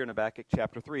ourselves here in Habakkuk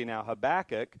chapter 3. Now,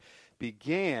 Habakkuk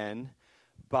began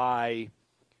by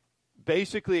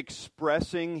basically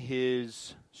expressing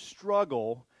his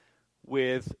struggle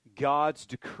with God's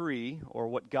decree, or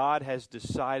what God has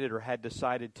decided or had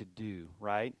decided to do,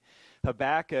 right?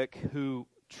 Habakkuk, who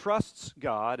trusts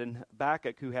God, and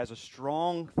Habakkuk, who has a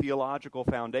strong theological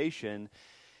foundation,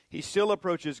 he still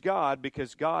approaches God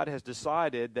because God has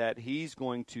decided that he's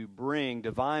going to bring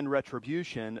divine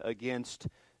retribution against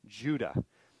Judah.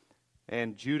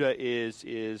 And Judah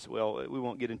is well, we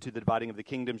won't get into the dividing of the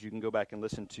kingdoms. You can go back and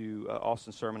listen to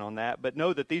Austin's sermon on that. But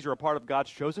know that these are a part of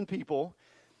God's chosen people.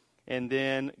 And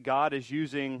then God is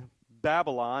using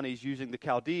Babylon, he's using the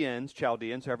Chaldeans,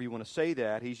 however you want to say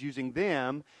that, he's using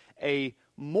them, a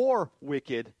more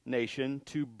wicked nation,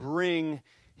 to bring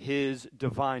his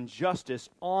divine justice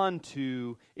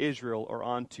onto Israel or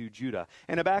onto Judah.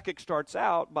 And Habakkuk starts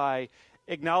out by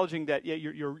acknowledging that, yeah,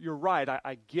 you're right,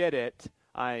 I get it,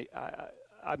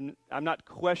 I'm not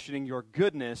questioning your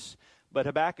goodness, but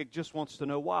Habakkuk just wants to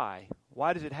know why.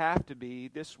 Why does it have to be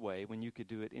this way when you could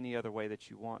do it any other way that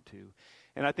you want to?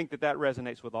 And I think that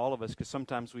resonates with all of us, because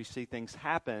sometimes we see things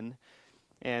happen,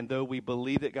 and though we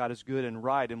believe that God is good and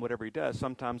right in whatever he does,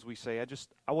 sometimes we say,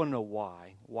 I want to know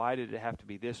why. Why did it have to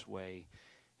be this way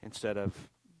instead of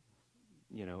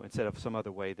some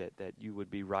other way that you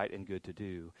would be right and good to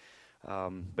do?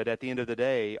 But at the end of the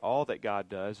day, all that God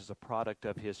does is a product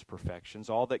of his perfections.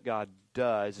 All that God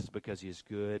does is because he is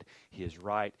good, he is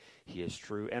right, he is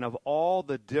true. And of all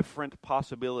the different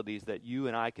possibilities that you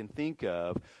and I can think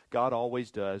of, God always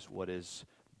does what is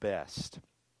best.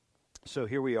 So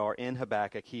here we are in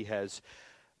Habakkuk. He has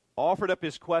offered up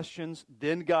his questions,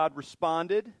 then God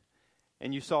responded.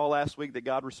 And you saw last week that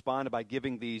God responded by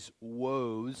giving these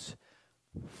woes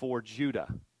for Judah.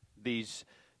 These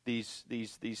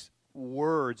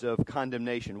words of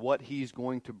condemnation, what he's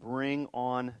going to bring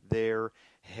on their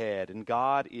head. And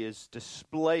God is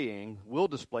will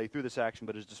display through this action,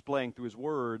 but is displaying through his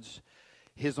words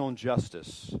his own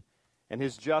justice. And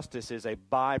his justice is a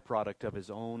byproduct of his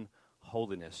own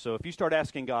holiness. So if you start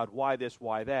asking God, why this,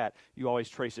 why that, you always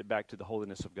trace it back to the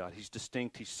holiness of God. He's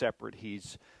distinct, he's separate,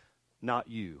 he's not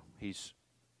you. He's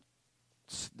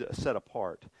set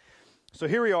apart. So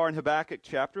here we are in Habakkuk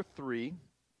chapter 3.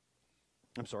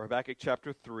 Habakkuk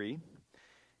chapter 3,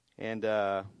 and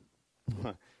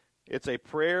it's a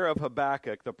prayer of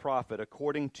Habakkuk the prophet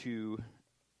according to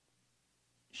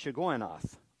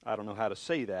Shigionoth. I don't know how to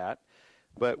say that,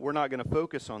 but we're not going to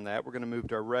focus on that. We're going to move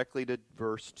directly to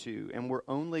verse 2, and we're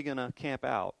only going to camp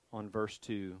out on verse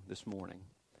 2 this morning.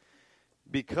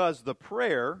 Because the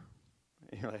prayer,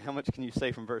 you're like, how much can you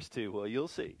say from verse 2? Well, you'll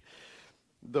see.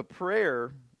 The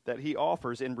prayer that he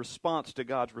offers in response to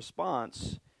God's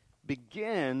response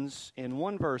begins in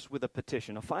one verse with a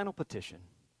petition, a final petition.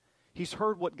 He's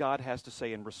heard what God has to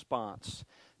say in response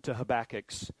to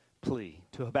Habakkuk's plea,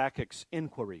 to Habakkuk's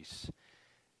inquiries.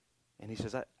 And he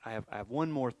says, I have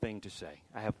one more thing to say.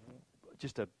 I have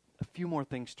just a few more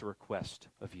things to request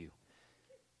of you.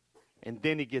 And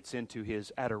then he gets into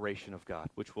his adoration of God,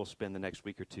 which we'll spend the next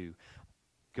week or two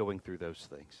going through those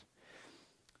things.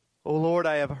 O Lord,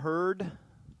 I have heard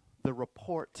the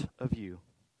report of you,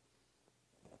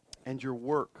 and your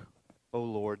work, O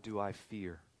Lord, do I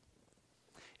fear.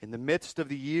 In the midst of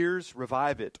the years,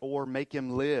 revive it, or make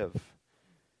him live.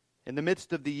 In the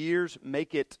midst of the years,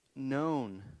 make it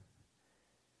known.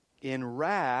 In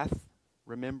wrath,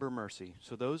 remember mercy.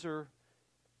 So those are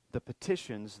the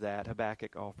petitions that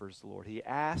Habakkuk offers the Lord. He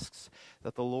asks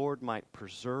that the Lord might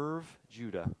preserve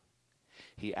Judah.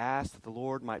 He asks that the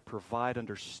Lord might provide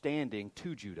understanding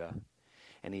to Judah.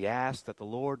 And he asks that the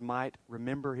Lord might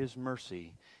remember his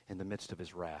mercy in the midst of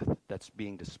his wrath that's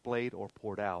being displayed or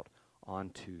poured out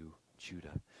onto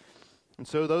Judah. And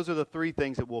so those are the three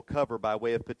things that we'll cover by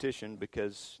way of petition,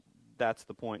 because that's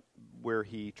the point where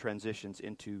he transitions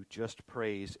into just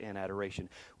praise and adoration,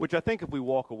 which I think if we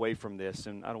walk away from this,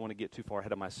 and I don't want to get too far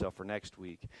ahead of myself for next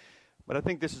week, but I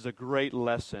think this is a great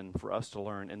lesson for us to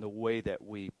learn in the way that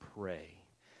we pray.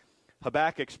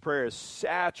 Habakkuk's prayer is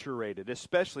saturated,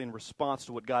 especially in response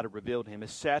to what God had revealed to him,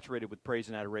 is saturated with praise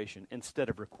and adoration instead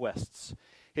of requests.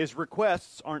 His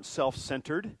requests aren't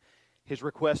self-centered. His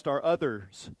requests are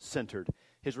others-centered.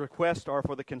 His requests are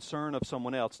for the concern of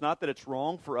someone else. Not that it's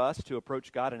wrong for us to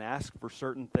approach God and ask for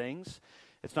certain things.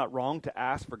 It's not wrong to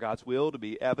ask for God's will to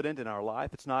be evident in our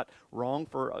life. It's not wrong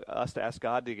for us to ask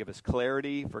God to give us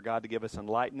clarity, for God to give us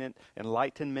enlightenment,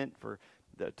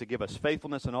 to give us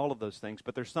faithfulness and all of those things.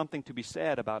 But there's something to be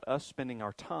said about us spending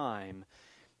our time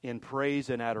in praise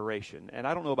and adoration. And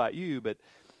I don't know about you, but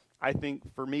I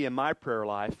think for me in my prayer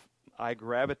life, I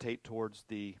gravitate towards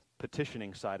the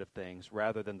petitioning side of things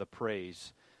rather than the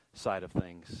praise side of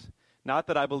things. Not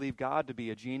that I believe God to be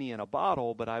a genie in a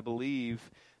bottle, but I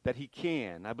believe that he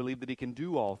can. I believe that he can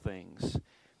do all things.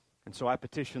 And so I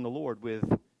petition the Lord with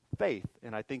faith,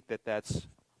 and I think that that's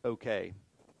okay.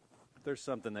 If there's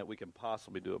something that we can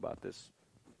possibly do about this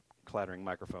clattering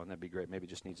microphone, that'd be great. Maybe it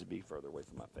just needs to be further away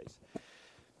from my face.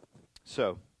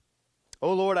 So,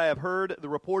 O Lord, I have heard the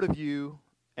report of you,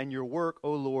 and your work,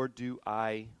 O Lord, do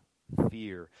I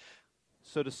fear.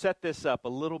 So to set this up a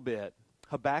little bit,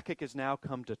 Habakkuk has now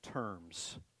come to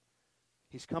terms.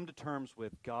 He's come to terms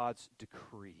with God's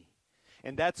decree.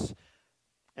 And that's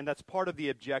part of the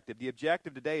objective. The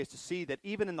objective today is to see that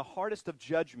even in the hardest of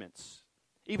judgments,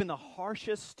 even the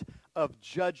harshest of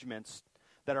judgments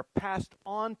that are passed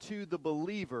on to the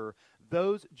believer,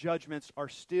 those judgments are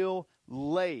still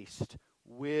laced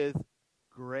with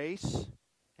grace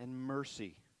and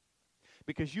mercy.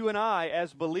 Because you and I,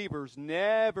 as believers,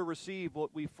 never receive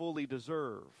what we fully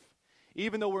deserve.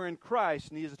 Even though we're in Christ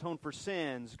and he has atoned for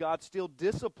sins, God still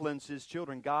disciplines his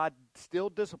children. God still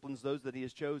disciplines those that he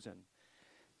has chosen.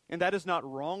 And that is not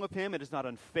wrong of him. It is not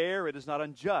unfair. It is not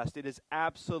unjust. It is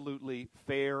absolutely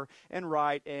fair and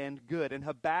right and good. And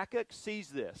Habakkuk sees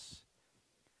this.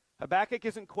 Habakkuk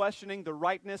isn't questioning the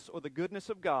rightness or the goodness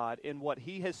of God in what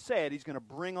he has said he's going to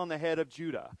bring on the head of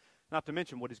Judah, not to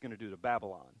mention what he's going to do to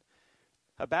Babylon.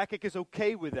 Habakkuk is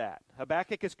okay with that.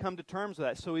 Habakkuk has come to terms with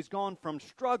that. So he's gone from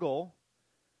struggle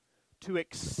to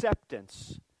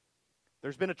acceptance.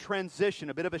 There's been a transition,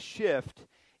 a bit of a shift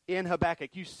in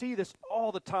Habakkuk. You see this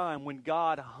all the time when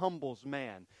God humbles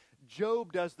man.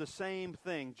 Job does the same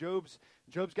thing. Job's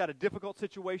got a difficult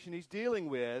situation he's dealing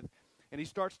with, and he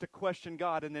starts to question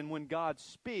God. And then when God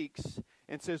speaks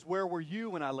and says, where were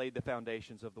you when I laid the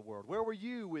foundations of the world? Where were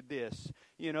you with this?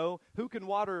 You know, who can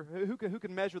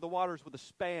measure the waters with a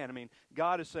span? I mean,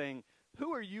 God is saying,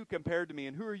 who are you compared to me,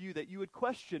 and who are you that you would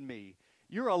question me?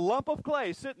 You're a lump of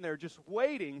clay sitting there just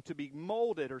waiting to be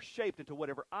molded or shaped into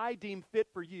whatever I deem fit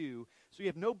for you. So you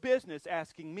have no business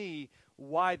asking me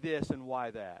why this and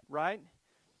why that, right?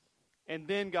 And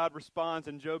then God responds,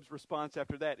 and Job's response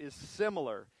after that is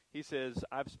similar. He says,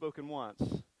 I've spoken once,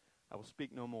 I will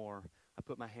speak no more. I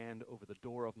put my hand over the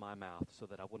door of my mouth so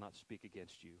that I will not speak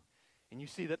against you. And you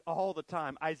see that all the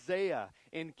time. Isaiah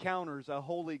encounters a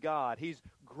holy God. He's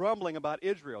grumbling about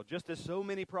Israel, just as so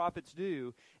many prophets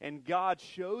do. And God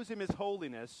shows him his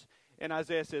holiness. And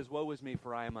Isaiah says, woe is me,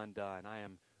 for I am undone. I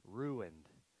am ruined.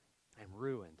 I am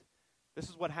ruined. This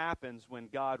is what happens when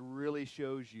God really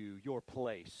shows you your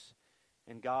place.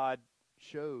 And God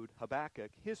showed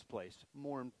Habakkuk his place.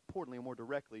 More importantly, more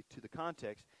directly to the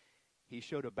context, he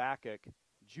showed Habakkuk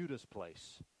Judah's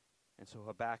place. And so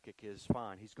Habakkuk is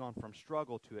fine. He's gone from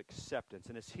struggle to acceptance.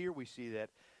 And it's here we see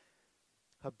that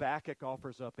Habakkuk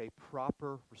offers up a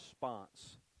proper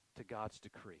response to God's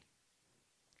decree.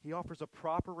 He offers a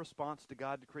proper response to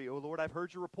God's decree. Oh, Lord, I've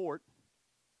heard your report.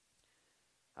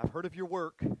 I've heard of your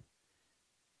work.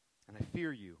 And I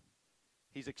fear you.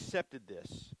 He's accepted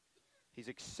this. He's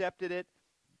accepted it.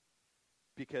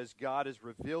 because God has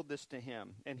revealed this to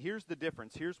him. And here's the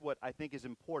difference. Here's what I think is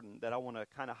important that I want to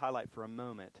kind of highlight for a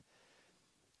moment.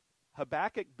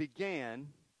 Habakkuk began,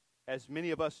 as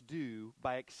many of us do,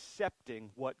 by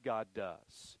accepting what God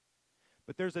does.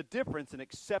 But there's a difference in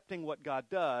accepting what God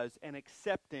does and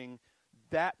accepting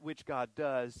that which God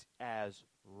does as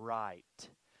right.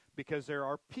 Because there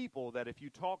are people that if you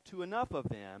talk to enough of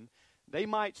them, they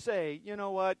might say, you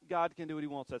know what, God can do what he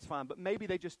wants, that's fine. But maybe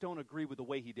they just don't agree with the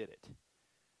way he did it.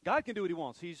 God can do what he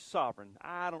wants. He's sovereign.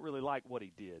 I don't really like what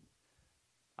he did.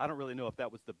 I don't really know if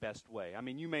that was the best way. I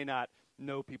mean, you may not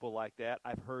know people like that.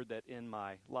 I've heard that in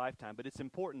my lifetime. But it's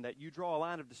important that you draw a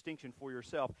line of distinction for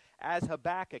yourself, as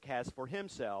Habakkuk has for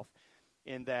himself,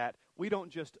 in that we don't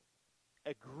just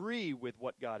agree with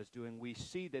what God is doing. We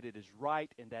see that it is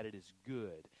right and that it is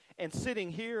good. And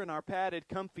sitting here in our padded,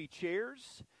 comfy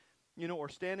chairs, you know, or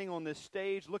standing on this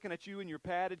stage looking at you in your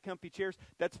padded, comfy chairs,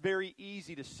 that's very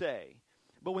easy to say.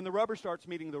 But when the rubber starts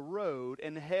meeting the road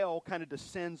and hell kind of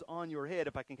descends on your head,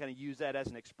 if I can kind of use that as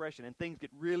an expression, and things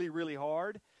get really, really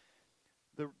hard,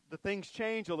 the things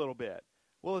change a little bit.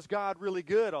 Well, is God really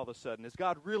good all of a sudden? Is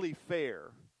God really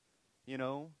fair? You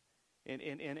know,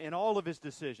 in all of his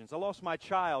decisions. I lost my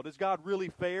child. Is God really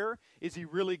fair? Is he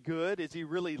really good? Is he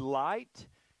really light?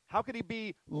 How could he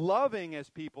be loving, as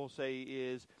people say,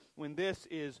 is when this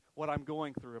is what I'm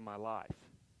going through in my life?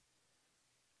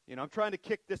 You know, I'm trying to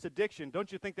kick this addiction.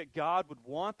 Don't you think that God would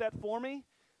want that for me?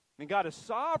 And God is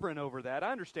sovereign over that.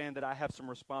 I understand that I have some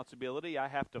responsibility. I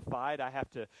have to fight. I have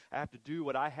to do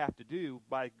what I have to do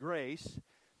by grace.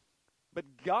 But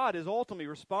God is ultimately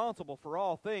responsible for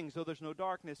all things, though there's no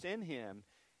darkness in him.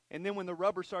 And then when the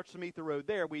rubber starts to meet the road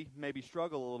there, we maybe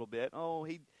struggle a little bit. Oh,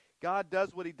 God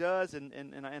does what he does,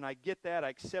 and I get that. I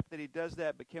accept that he does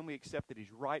that, but can we accept that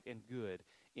he's right and good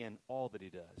in all that he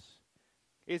does?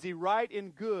 Is he right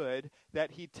and good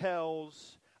that he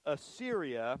tells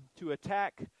Assyria to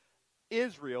attack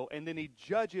Israel, and then he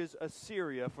judges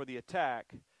Assyria for the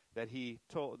attack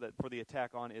for the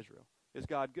attack on Israel? Is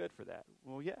God good for that?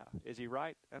 Well, yeah. Is he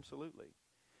right? Absolutely.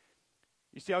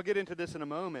 You see, I'll get into this in a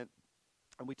moment,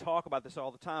 and we talk about this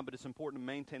all the time, but it's important to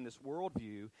maintain this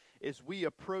worldview. Is we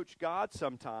approach God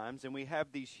sometimes, and we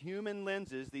have these human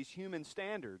lenses, these human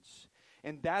standards,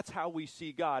 and that's how we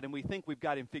see God, and we think we've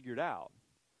got him figured out.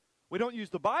 We don't use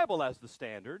the Bible as the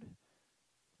standard.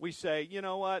 We say, you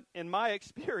know what, in my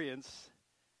experience,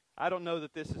 I don't know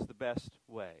that this is the best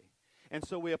way. And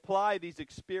so we apply these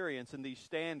experience and these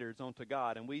standards onto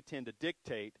God, and we tend to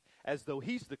dictate, as though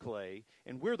he's the clay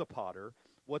and we're the potter,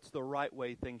 what's the right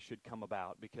way things should come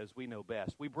about, because we know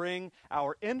best. We bring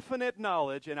our infinite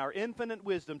knowledge and our infinite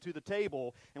wisdom to the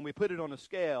table, and we put it on a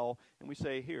scale, and we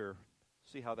say, here,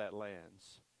 see how that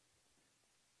lands.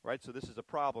 Right? So this is a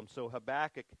problem. So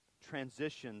Habakkuk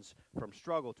transitions from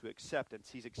struggle to acceptance.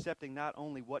 He's accepting not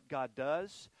only what God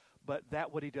does, but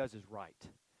that what he does is right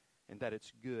and that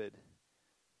it's good.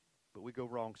 But we go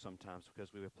wrong sometimes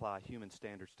because we apply human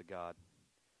standards to God.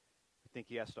 We think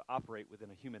he has to operate within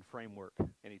a human framework,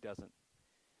 and he doesn't.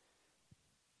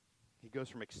 He goes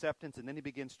from acceptance, and then he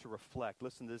begins to reflect.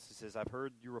 Listen to this. He says, I've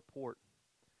heard your report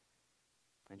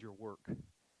and your work.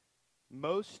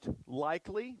 Most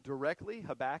likely, directly,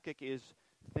 Habakkuk is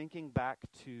thinking back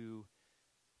to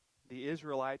the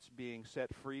Israelites being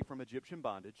set free from Egyptian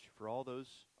bondage for all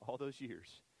those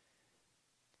years.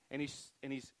 And he's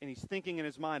thinking in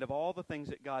his mind of all the things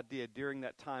that God did during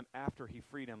that time after he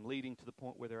freed them, leading to the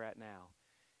point where they're at now.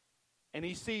 And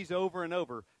he sees over and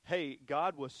over, hey,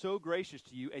 God was so gracious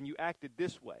to you and you acted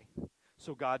this way,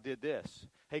 so God did this.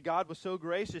 Hey, God was so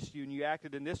gracious to you and you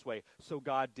acted in this way, so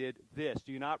God did this.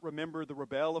 Do you not remember the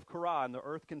rebel of Korah, and the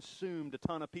earth consumed a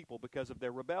ton of people because of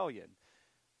their rebellion?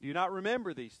 Do you not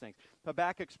remember these things?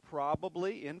 Habakkuk's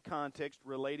probably, in context,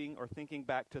 relating or thinking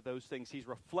back to those things. He's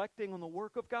reflecting on the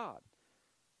work of God.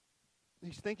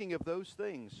 He's thinking of those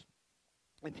things.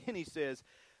 And then he says,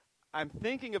 I'm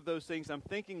thinking of those things. I'm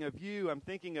thinking of you. I'm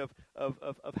thinking of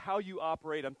how you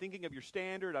operate. I'm thinking of your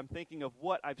standard. I'm thinking of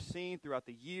what I've seen throughout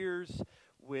the years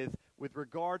with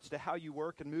regards to how you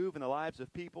work and move in the lives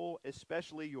of people,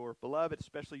 especially your beloved,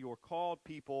 especially your called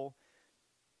people.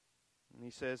 And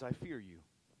he says, I fear you.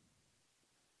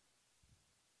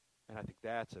 And I think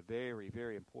that's a very,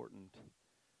 very important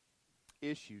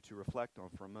issue to reflect on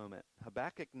for a moment.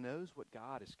 Habakkuk knows what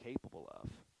God is capable of.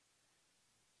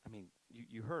 I mean,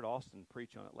 you heard Austin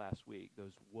preach on it last week,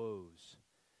 those woes,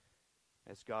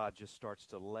 as God just starts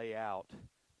to lay out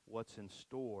what's in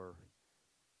store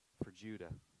for Judah.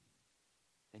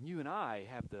 And you and I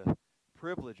have the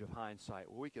privilege of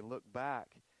hindsight, where we can look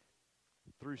back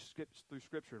through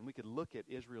Scripture, and we can look at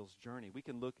Israel's journey. We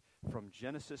can look from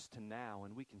Genesis to now,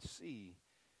 and we can see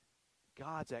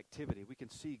God's activity. We can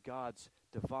see God's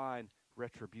divine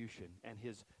retribution and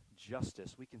his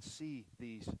justice. We can see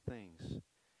these things.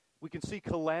 We can see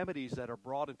calamities that are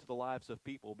brought into the lives of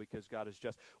people because God is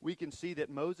just. We can see that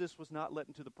Moses was not let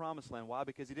into the promised land. Why?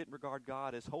 Because he didn't regard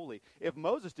God as holy. If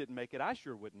Moses didn't make it, I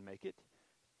sure wouldn't make it.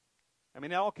 I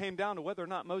mean, it all came down to whether or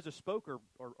not Moses spoke or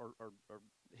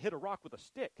hit a rock with a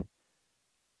stick.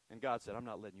 And God said, I'm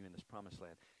not letting you in this promised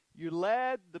land. You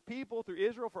led the people through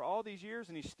Israel for all these years,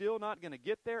 and he's still not going to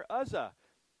get there. Uzzah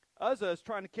is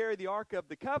trying to carry the Ark of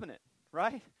the Covenant,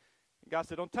 right? And God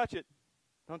said, don't touch it.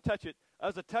 Don't touch it.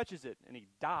 Uzzah touches it, and he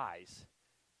dies.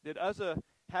 Did Uzzah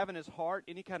have in his heart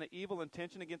any kind of evil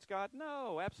intention against God?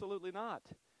 No, absolutely not.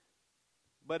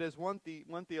 But as one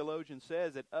theologian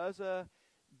says, that Uzzah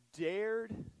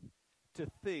dared to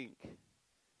think,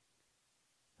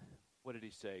 what did he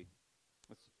say?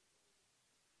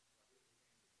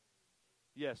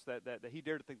 Yes, that he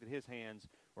dared to think that his hands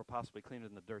were possibly cleaner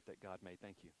than the dirt that God made.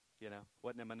 Thank you. You know,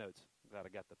 wasn't in my notes. Glad I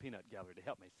got the peanut gallery to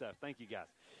help me. So thank you, guys.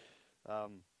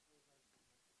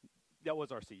 That was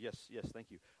RC. Yes,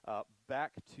 thank you.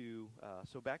 Back to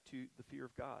the fear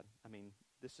of God. I mean,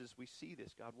 we see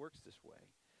this. God works this way.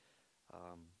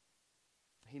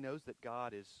 He knows that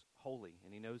God is holy,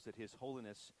 and he knows that his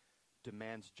holiness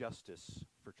demands justice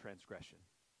for transgression.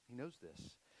 He knows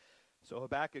this. So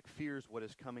Habakkuk fears what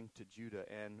is coming to Judah,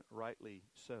 and rightly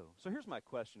so. So here's my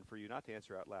question for you, not to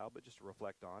answer out loud, but just to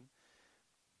reflect on.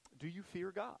 Do you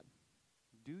fear God?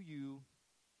 Do you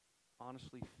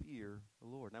honestly fear the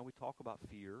Lord? Now, we talk about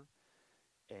fear,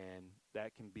 and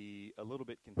that can be a little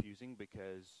bit confusing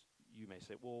because you may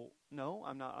say, well, no,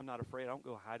 I'm not afraid. I don't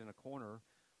go hide in a corner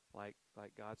like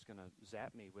God's going to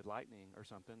zap me with lightning or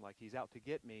something, like he's out to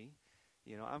get me.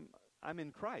 You know, I'm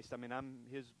in Christ. I mean, I'm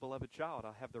his beloved child.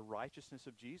 I have the righteousness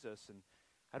of Jesus, and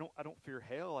I don't fear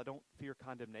hell. I don't fear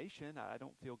condemnation. I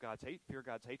don't fear God's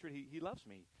hatred. He loves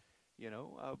me. You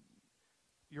know,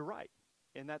 you're right.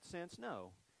 In that sense,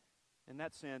 no. In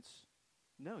that sense,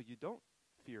 no, you don't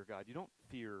fear God. You don't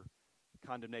fear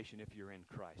condemnation if you're in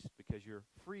Christ because you're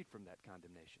freed from that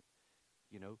condemnation.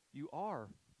 You know, you are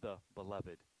the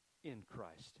beloved in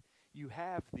Christ. You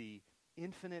have the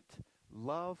infinite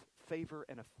love, favor,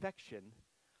 and affection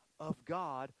of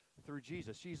God through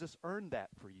Jesus. Jesus earned that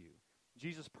for you.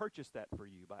 Jesus purchased that for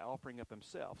you by offering up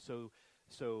himself.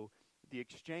 So the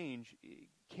exchange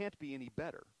can't be any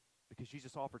better because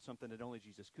Jesus offered something that only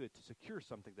Jesus could to secure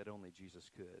something that only Jesus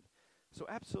could. So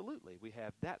absolutely, we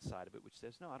have that side of it which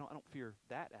says, no, I don't fear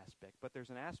that aspect. But there's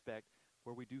an aspect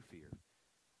where we do fear.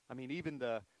 I mean, even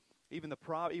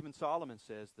Solomon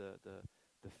says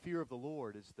the fear of the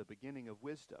Lord is the beginning of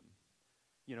wisdom.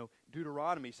 You know,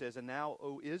 Deuteronomy says, and now,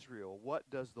 O Israel, what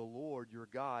does the Lord your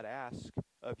God ask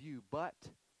of you but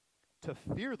to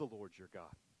fear the Lord your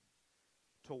God,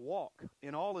 to walk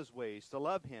in all his ways, to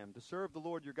love him, to serve the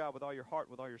Lord your God with all your heart,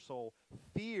 with all your soul.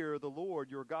 Fear the Lord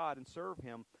your God and serve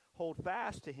him. Hold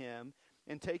fast to him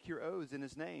and take your oaths in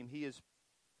his name. He is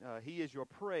your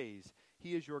praise.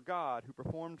 He is your God who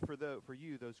performed for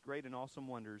you those great and awesome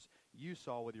wonders you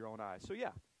saw with your own eyes. So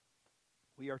yeah,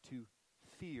 we are to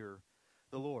fear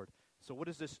the Lord. So what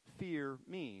does this fear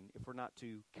mean if we're not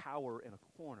to cower in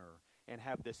a corner and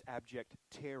have this abject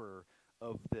terror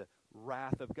of the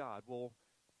wrath of God? Well,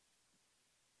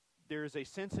 there is a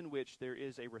sense in which there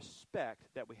is a respect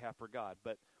that we have for God.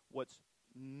 But what's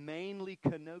mainly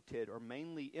connoted or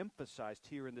mainly emphasized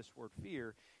here in this word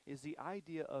fear is the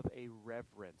idea of a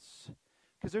reverence.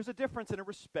 Because there's a difference in a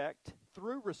respect.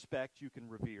 Through respect, you can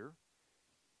revere.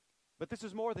 But this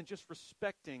is more than just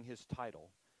respecting his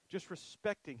title, just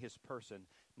respecting his person,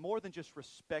 more than just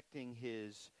respecting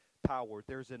his power.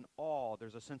 There's an awe,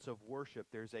 there's a sense of worship,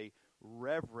 there's a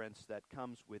reverence that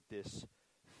comes with this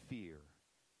fear.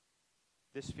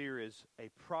 This fear is a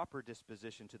proper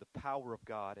disposition to the power of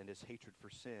God and his hatred for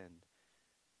sin.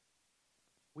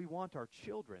 We want our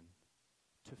children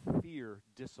to fear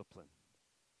discipline.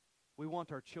 We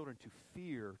want our children to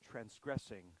fear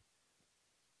transgressing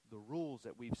the rules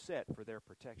that we've set for their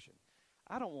protection.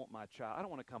 I don't want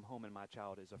to come home and my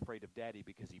child is afraid of daddy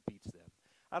because he beats them.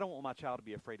 I don't want my child to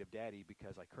be afraid of daddy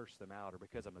because I curse them out or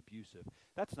because I'm abusive.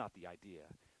 That's not the idea.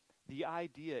 The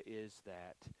idea is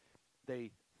that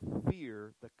they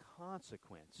fear the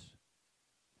consequence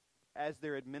as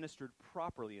they're administered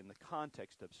properly in the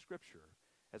context of Scripture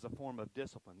as a form of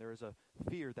discipline. There is a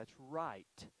fear that's right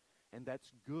and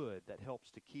that's good that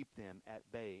helps to keep them at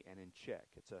bay and in check.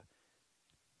 It's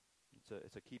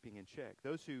a keeping in check.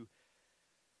 Those who,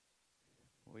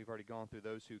 we've already gone through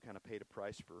those who kind of paid a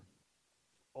price for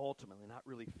ultimately not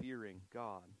really fearing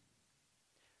God.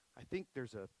 I think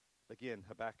there's a again,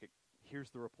 Habakkuk hears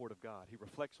the report of God. He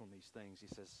reflects on these things. He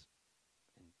says,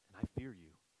 and I fear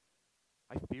you.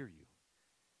 I fear you.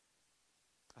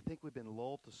 I think we've been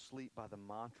lulled to sleep by the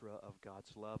mantra of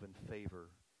God's love and favor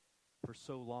for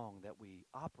so long that we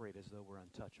operate as though we're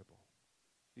untouchable.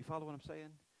 Do you follow what I'm saying?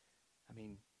 I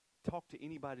mean, talk to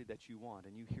anybody that you want,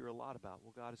 and you hear a lot about,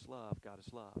 well, God is love, God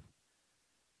is love.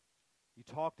 You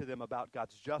talk to them about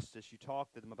God's justice. You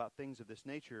talk to them about things of this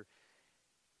nature,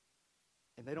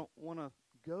 and they don't want to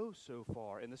go so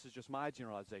far. And this is just my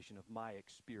generalization of my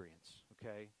experience,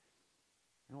 okay?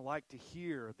 I don't like to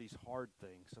hear these hard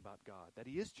things about God, that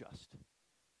he is just.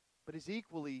 But he's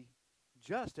equally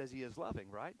just as he is loving,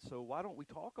 right? So why don't we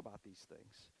talk about these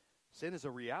things? Sin is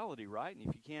a reality, right? And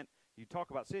if you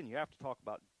talk about sin, you have to talk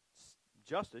about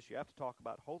justice. You have to talk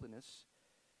about holiness.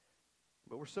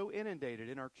 But we're so inundated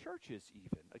in our churches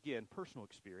even, again, personal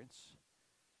experience,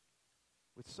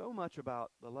 with so much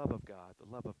about the love of God, the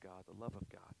love of God, the love of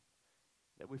God,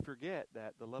 that we forget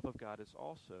that the love of God is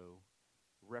also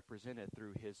represented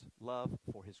through his love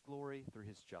for his glory, through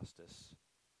his justice.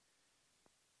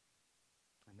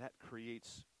 And that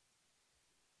creates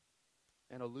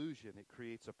an illusion. It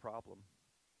creates a problem.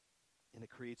 And it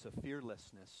creates a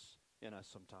fearlessness in us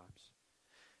sometimes.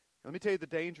 Let me tell you the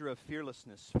danger of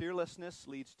fearlessness. Fearlessness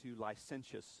leads to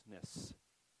licentiousness.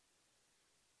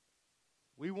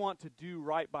 We want to do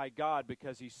right by God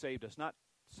because he saved us, not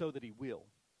so that he will.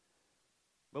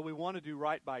 But we want to do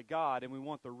right by God, and we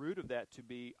want the root of that to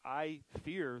be, I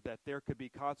fear that there could be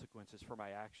consequences for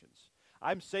my actions.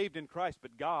 I'm saved in Christ,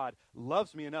 but God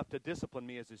loves me enough to discipline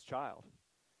me as his child.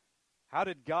 How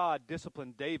did God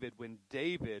discipline David when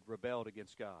David rebelled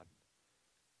against God?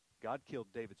 God killed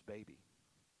David's baby.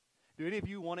 Do any of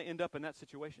you want to end up in that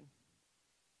situation?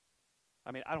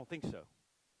 I mean, I don't think so.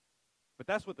 But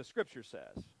that's what the Scripture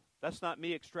says. That's not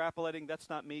me extrapolating. That's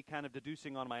not me kind of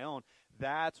deducing on my own.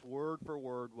 That's word for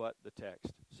word what the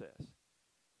text says.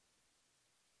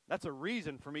 That's a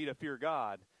reason for me to fear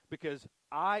God, because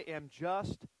I am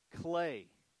just clay.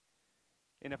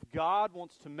 And if God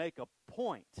wants to make a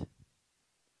point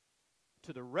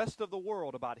to the rest of the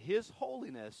world about his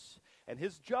holiness and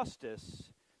his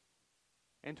justice,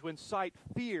 and to incite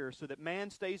fear so that man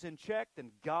stays in check,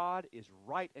 then God is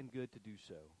right and good to do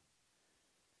so.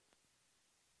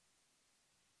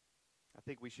 I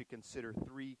think we should consider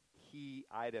 3 key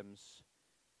items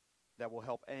that will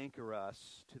help anchor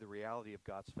us to the reality of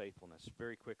God's faithfulness.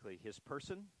 Very quickly, his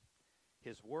person,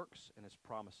 his works, and his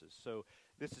promises. So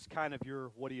this is kind of your,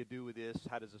 what do you do with this?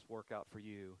 How does this work out for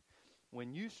you?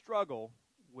 When you struggle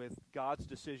with God's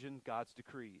decision, God's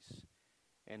decrees,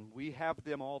 and we have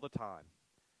them all the time,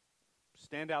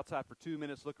 stand outside for 2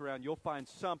 minutes, look around, you'll find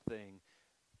something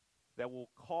that will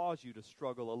cause you to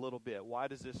struggle a little bit. Why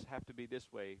does this have to be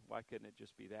this way? Why couldn't it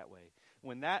just be that way?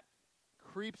 When that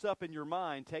creeps up in your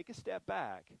mind, take a step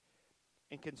back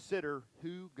and consider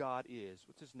who God is.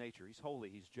 What's his nature? He's holy.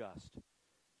 He's just.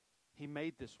 He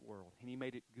made this world, and he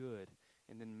made it good.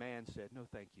 And then man said, no,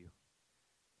 thank you.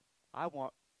 I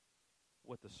want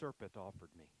what the serpent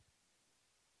offered me.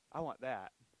 I want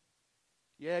that.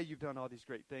 Yeah, you've done all these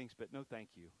great things, but no thank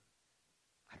you.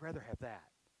 I'd rather have that.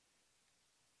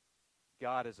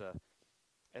 God as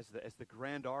the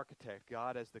grand architect,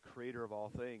 God as the creator of all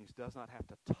things, does not have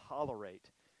to tolerate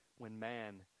when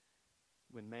man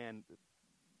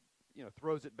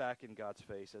throws it back in God's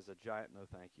face as a giant no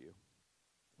thank you.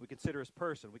 We consider his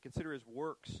person. We consider his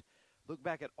works. Look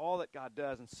back at all that God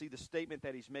does and see the statement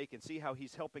that he's making. See how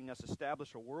he's helping us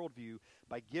establish a worldview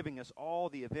by giving us all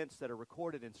the events that are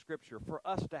recorded in Scripture for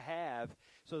us to have,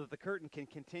 so that the curtain can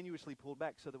continuously pull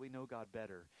back, so that we know God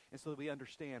better and so that we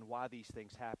understand why these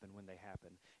things happen when they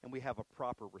happen. And we have a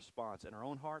proper response in our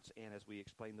own hearts and as we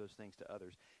explain those things to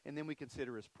others. And then we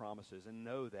consider his promises and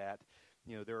know that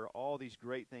there are all these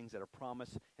great things that are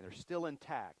promised and they're still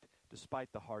intact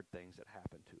despite the hard things that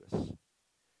happen to us.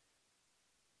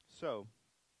 So,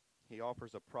 he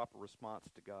offers a proper response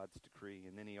to God's decree,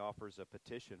 and then he offers a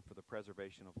petition for the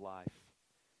preservation of life.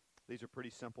 These are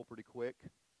pretty simple, pretty quick.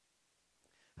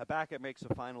 Habakkuk makes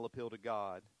a final appeal to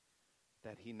God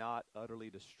that he not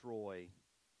utterly destroy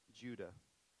Judah,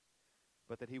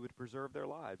 but that he would preserve their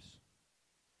lives.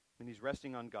 And he's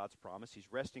resting on God's promise.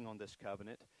 He's resting on this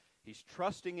covenant. He's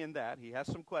trusting in that. He has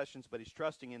some questions, but he's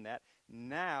trusting in that.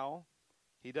 Now,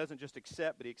 he doesn't just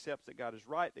accept, but he accepts that God is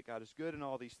right, that God is good in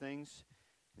all these things.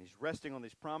 And he's resting on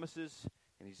these promises,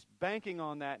 and he's banking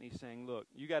on that, and he's saying, look,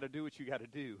 you got to do what you got to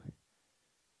do.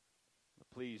 But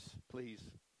please,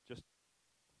 just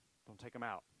don't take them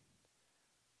out.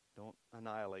 Don't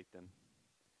annihilate them.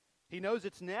 He knows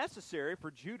it's necessary for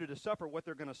Judah to suffer what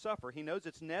they're going to suffer. He knows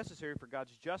it's necessary for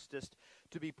God's justice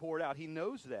to be poured out. He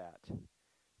knows that.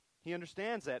 He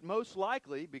understands that, most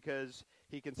likely because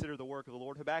he considered the work of the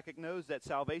Lord. Habakkuk knows that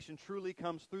salvation truly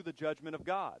comes through the judgment of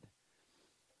God.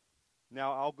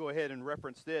 Now, I'll go ahead and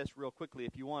reference this real quickly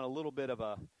if you want a little bit of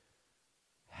a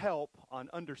help on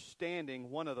understanding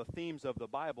one of the themes of the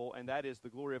Bible, and that is the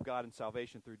glory of God and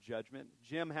salvation through judgment.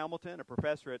 Jim Hamilton, a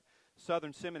professor at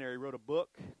Southern Seminary, wrote a book.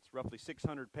 It's roughly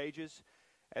 600 pages,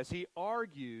 as he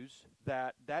argues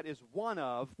that that is one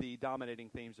of the dominating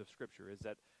themes of Scripture, is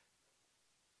that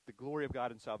the glory of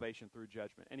God and salvation through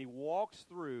judgment. And he walks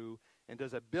through and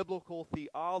does a biblical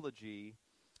theology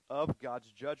of God's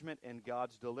judgment and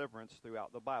God's deliverance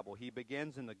throughout the Bible. He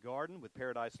begins in the garden with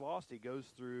Paradise Lost. He goes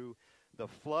through the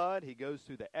flood. He goes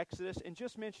through the Exodus. And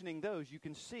just mentioning those, you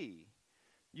can see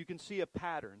a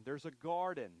pattern. There's a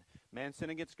garden. Man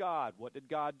sinned against God. What did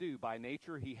God do? By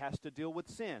nature, he has to deal with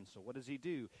sin. So what does he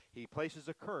do? He places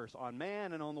a curse on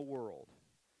man and on the world.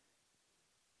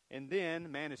 And then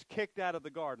man is kicked out of the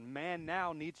garden. Man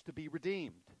now needs to be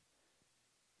redeemed.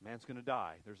 Man's going to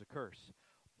die. There's a curse.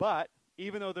 But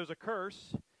even though there's a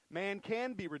curse, man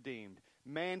can be redeemed.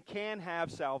 Man can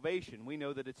have salvation. We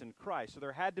know that it's in Christ. So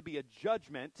there had to be a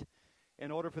judgment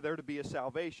in order for there to be a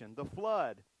salvation. The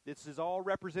flood, this is all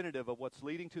representative of what's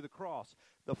leading to the cross.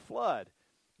 The flood,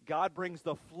 God brings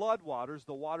the flood waters,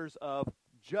 the waters of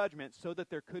judgment, so that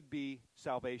there could be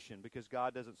salvation, because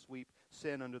God doesn't sweep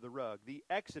sin under the rug. The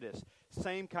Exodus,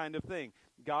 same kind of thing.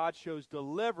 God shows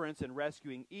deliverance in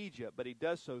rescuing Egypt, but he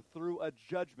does so through a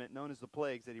judgment known as the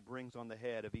plagues that he brings on the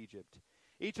head of Egypt.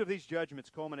 Each of these judgments,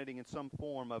 culminating in some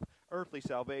form of earthly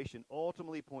salvation,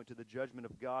 ultimately point to the judgment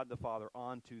of God the Father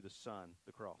onto the Son,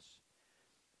 the cross.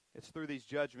 It's through these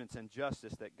judgments and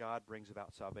justice that God brings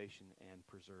about salvation and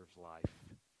preserves life.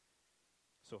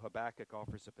 So Habakkuk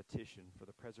offers a petition for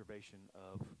the preservation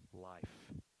of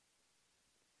life.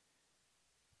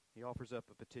 He offers up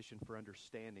a petition for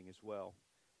understanding as well.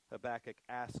 Habakkuk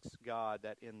asks God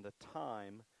that in the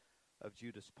time of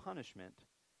Judah's punishment,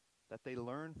 that they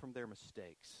learn from their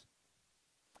mistakes.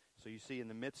 So you see, in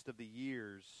the midst of the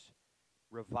years,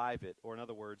 revive it. Or in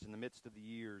other words, in the midst of the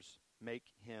years, make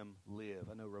him live.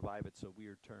 I know revive it's a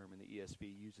weird term, and the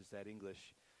ESV uses that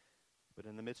English. But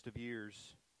in the midst of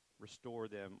years, restore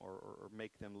them or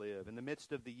make them live. In the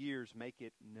midst of the years, make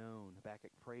it known.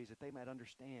 Habakkuk prays that they might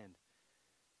understand.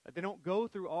 That they don't go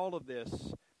through all of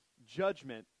this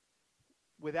judgment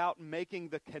without making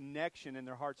the connection in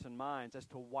their hearts and minds as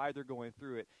to why they're going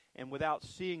through it, and without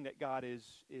seeing that God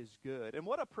is good. And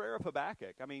what a prayer of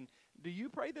Habakkuk. I mean, do you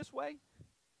pray this way?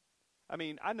 I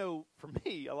mean, I know for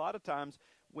me, a lot of times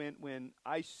when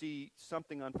I see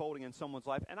something unfolding in someone's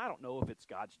life, and I don't know if it's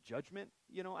God's judgment,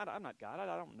 I'm not God.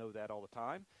 I don't know that all the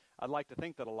time. I'd like to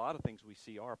think that a lot of things we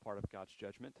see are a part of God's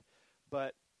judgment,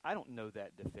 but I don't know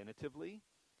that definitively.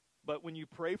 But when you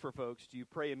pray for folks, do you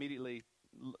pray immediately,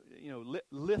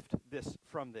 lift this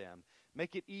from them,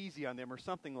 make it easy on them, or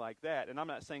something like that? And I'm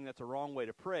not saying that's a wrong way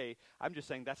to pray. I'm just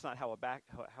saying that's not how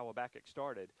Habakkuk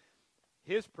started.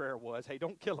 His prayer was, hey,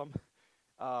 don't kill them.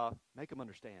 Make them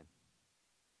understand.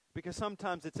 Because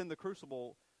sometimes it's in the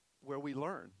crucible where we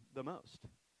learn the most.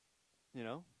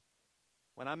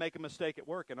 When I make a mistake at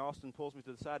work and Austin pulls me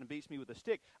to the side and beats me with a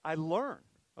stick, I learn,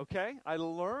 okay? I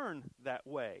learn that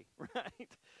way,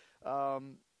 right? I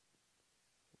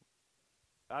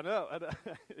know.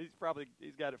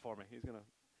 He's got it for me.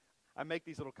 I make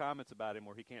these little comments about him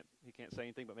where he can't say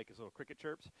anything but make his little cricket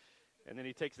chirps, and then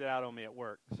he takes it out on me at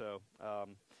work. So,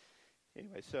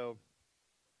 anyway,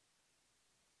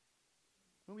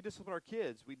 when we discipline our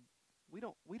kids, we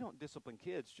don't discipline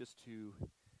kids just to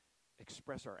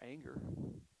express our anger.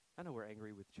 I know we're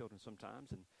angry with children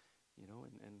sometimes, and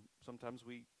sometimes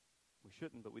we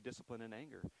shouldn't, but we discipline in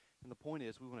anger. And the point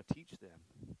is, we want to teach them.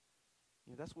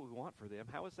 That's what we want for them.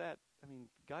 How is that? I mean,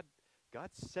 God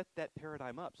set that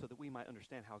paradigm up so that we might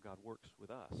understand how God works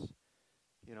with us.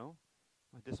 When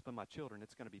I discipline my children,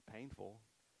 it's going to be painful.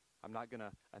 I'm not going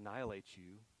to annihilate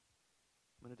you.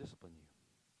 I'm going to discipline you.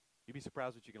 You'd be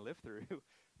surprised what you can live through,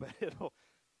 but it'll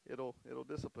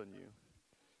discipline you.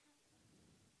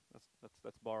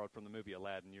 That's borrowed from the movie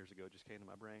Aladdin years ago. It just came to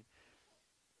my brain.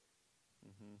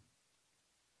 Mm-hmm.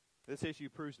 This issue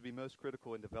proves to be most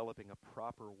critical in developing a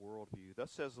proper worldview.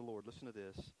 Thus says the Lord, listen to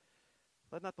this.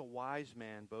 Let not the wise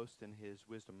man boast in his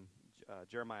wisdom.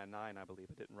 Jeremiah 9, I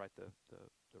believe. I didn't write the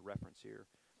reference here.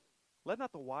 Let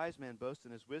not the wise man boast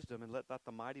in his wisdom, and let not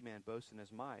the mighty man boast in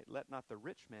his might. Let not the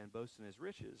rich man boast in his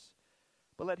riches.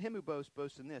 But let him who boasts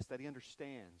boast in this, that he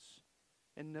understands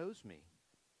and knows me,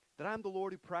 that I am the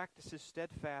Lord who practices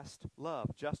steadfast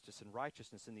love, justice, and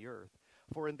righteousness in the earth.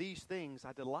 For in these things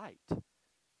I delight,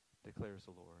 declares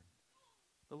the Lord.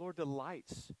 The Lord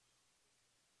delights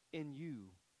in you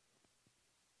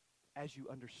as you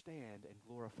understand and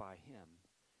glorify Him.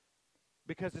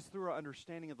 Because it's through our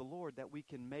understanding of the Lord that we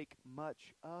can make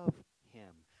much of Him.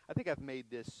 I think I've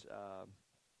made this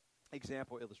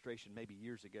example illustration maybe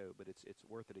years ago, but it's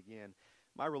worth it again.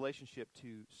 My relationship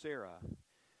to Sarah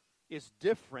is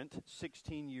different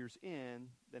 16 years in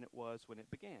than it was when it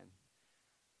began.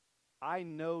 I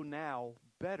know now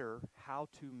better how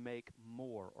to make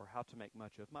more or how to make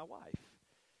much of my wife.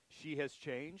 She has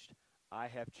changed. I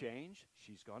have changed.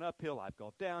 She's gone uphill. I've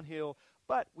gone downhill.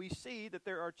 But we see that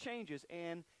there are changes,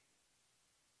 and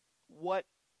what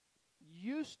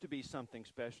used to be something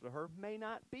special to her may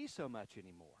not be so much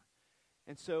anymore.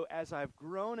 And so as I've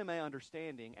grown in my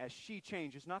understanding, as she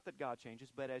changes, not that God changes,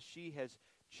 but as she has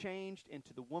changed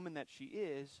into the woman that she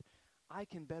is, I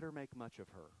can better make much of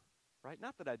her. Right?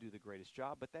 Not that I do the greatest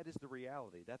job, but that is the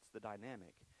reality. That's the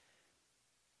dynamic.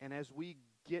 And as we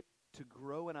get to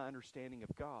grow in our understanding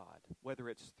of God, whether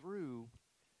it's through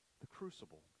the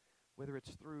crucible, whether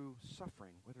it's through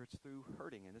suffering, whether it's through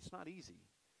hurting, and it's not easy,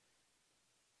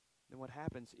 then what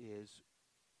happens is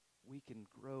we can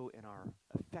grow in our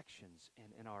affections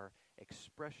and in our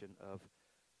expression of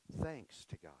thanks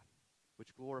to God,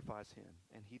 which glorifies Him,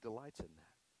 and He delights in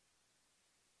that.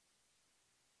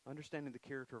 Understanding the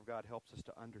character of God helps us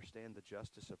to understand the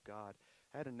justice of God.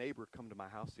 I had a neighbor come to my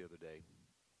house the other day.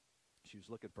 She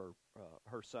was looking for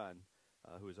her son,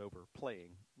 who was over playing.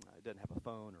 He doesn't have a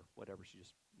phone or whatever. She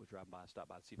just was driving by and stopped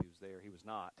by to see if he was there. He was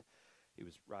not. He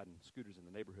was riding scooters in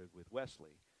the neighborhood with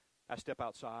Wesley. I step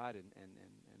outside, and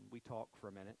we talk for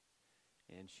a minute,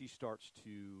 and she starts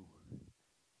to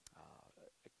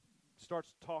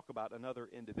talk about another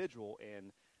individual,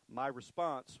 and my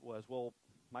response was, well,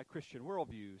 my Christian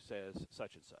worldview says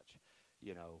such and such.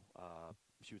 You know,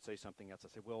 she would say something else. I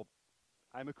said, well,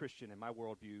 I'm a Christian, and my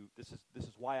worldview, this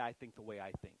is why I think the way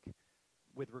I think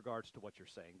with regards to what you're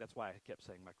saying. That's why I kept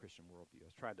saying my Christian worldview. I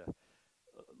was trying to,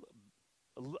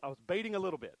 I was baiting a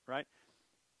little bit, right?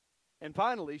 And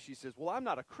finally, she says, well, I'm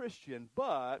not a Christian,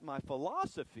 but my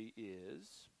philosophy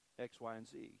is X, Y, and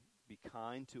Z. Be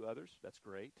kind to others. That's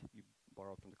great. You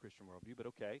borrowed from the Christian worldview, but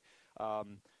okay.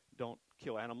 Don't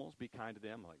kill animals. Be kind to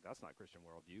them. I'm like, that's not Christian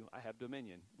worldview. I have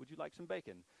dominion. Would you like some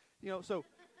bacon? You know, so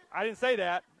I didn't say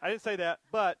that.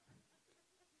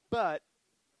 But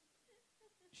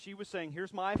she was saying,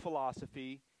 here's my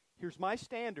philosophy. Here's my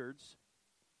standards.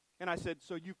 And I said,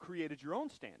 so you've created your own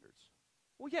standards.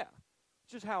 Well, yeah.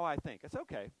 It's just how I think. I said,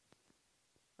 okay.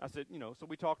 I said, you know, so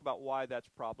we talked about why that's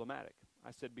problematic.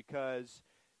 I said, because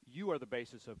you are the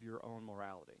basis of your own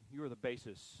morality. You are the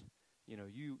basis, you know,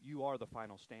 you are the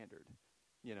final standard,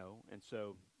 you know. And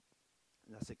so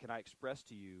and I said, can I express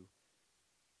to you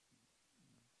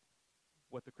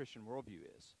what the Christian worldview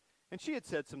is? And she had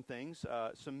said some things,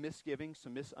 some misgivings,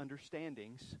 some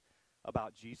misunderstandings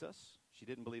about Jesus. She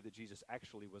didn't believe that Jesus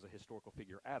actually was a historical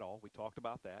figure at all. We talked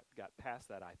about that, got past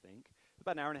that, I think.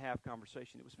 About an hour and a half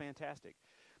conversation. It was fantastic.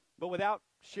 But without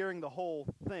sharing the whole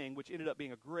thing, which ended up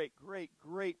being a great, great,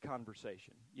 great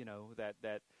conversation, you know, that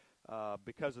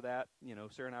because of that, you know,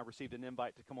 Sarah and I received an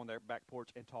invite to come on their back porch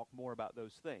and talk more about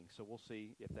those things. So we'll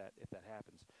see if that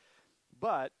happens.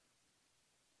 But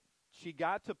she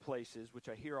got to places, which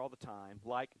I hear all the time,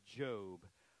 like Job,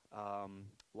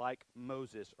 like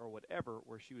Moses or whatever,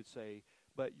 where she would say,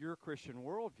 but your Christian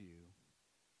worldview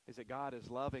is that God is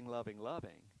loving, loving,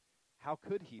 loving. How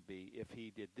could He be if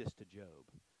He did this to Job?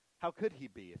 How could He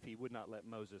be if He would not let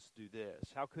Moses do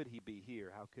this? How could He be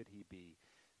here? How could He be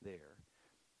there?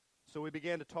 So we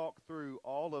began to talk through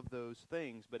all of those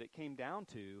things, but it came down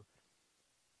to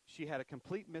she had a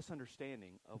complete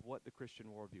misunderstanding of what the Christian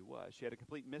worldview was. She had a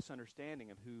complete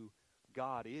misunderstanding of who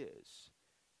God is.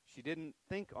 She didn't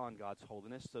think on God's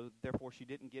holiness, so therefore she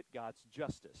didn't get God's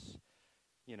justice.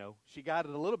 You know, she got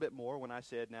it a little bit more when I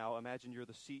said, now imagine you're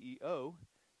the CEO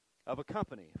of a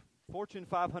company, Fortune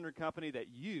 500 company that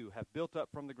you have built up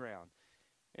from the ground.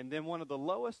 And then one of the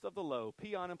lowest of the low,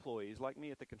 peon employees like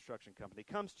me at the construction company,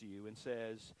 comes to you and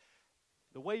says,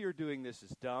 the way you're doing this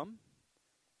is dumb,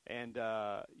 and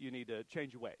you need to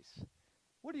change your ways.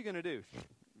 What are you going to do?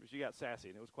 She got sassy,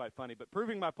 and it was quite funny. But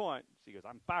proving my point, she goes,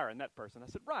 I'm firing that person. I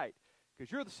said, right,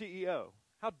 because you're the CEO.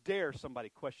 How dare somebody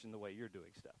question the way you're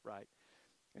doing stuff, right?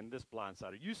 And this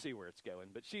blindsider, you see where it's going.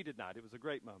 But she did not. It was a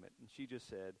great moment. And she just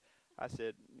said, I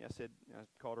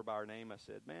called her by her name. I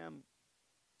said, ma'am,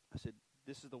 I said,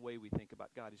 this is the way we think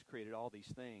about God. He's created all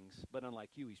these things, but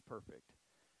unlike you, He's perfect.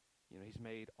 You know, He's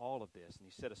made all of this, and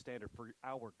He set a standard for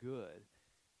our good.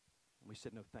 And we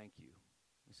said, no, thank you.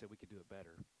 We said we could do it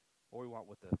better. Or we want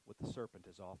what the serpent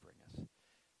is offering us.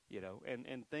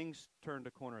 And things turned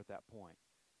a corner at that point.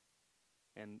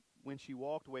 And when she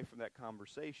walked away from that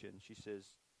conversation, she says,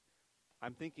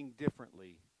 I'm thinking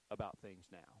differently about things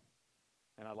now.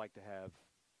 And I'd like to have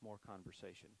more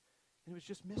conversation. And it was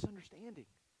just misunderstanding.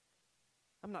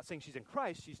 I'm not saying she's in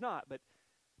Christ. She's not. But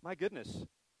my goodness,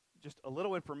 just a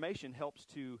little information helps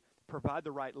to provide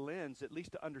the right lens, at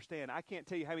least to understand. I can't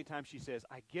tell you how many times she says,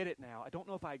 I get it now. I don't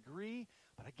know if I agree,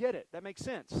 but I get it. That makes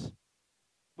sense.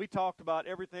 We talked about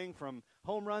everything from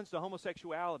home runs to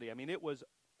homosexuality. I mean, it was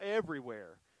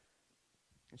everywhere.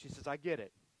 And she says, I get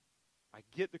it. I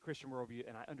get the Christian worldview,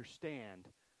 and I understand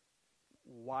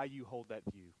why you hold that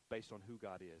view based on who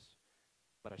God is,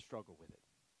 but I struggle with it.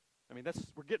 I mean,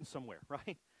 we're getting somewhere,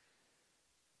 right?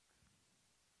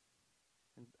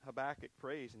 And Habakkuk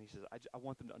prays, and he says, I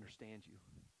want them to understand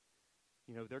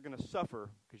you. They're going to suffer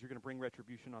because you're going to bring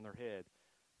retribution on their head,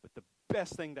 but the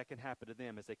best thing that can happen to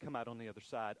them is they come out on the other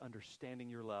side understanding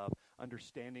your love,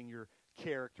 understanding your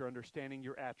character, understanding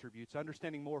your attributes,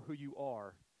 understanding more who you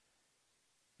are,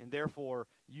 and therefore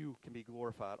you can be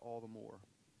glorified all the more.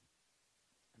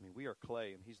 I mean, we are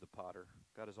clay, and he's the potter.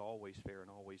 God is always fair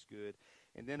and always good.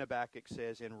 And then Habakkuk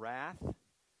says, in wrath,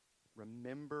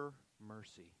 remember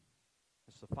mercy.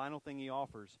 That's the final thing he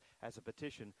offers as a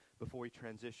petition before he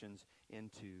transitions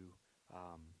into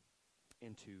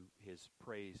his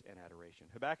praise and adoration.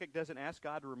 Habakkuk doesn't ask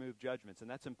God to remove judgments, and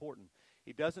that's important.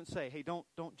 He doesn't say, hey, don't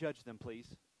judge them,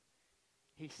 please.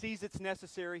 He sees it's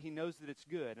necessary. He knows that it's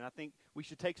good, and I think we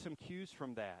should take some cues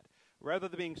from that. Rather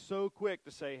than being so quick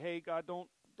to say, hey, God, don't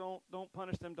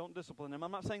punish them, don't discipline them.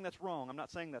 I'm not saying that's wrong.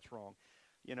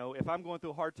 If I'm going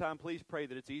through a hard time, please pray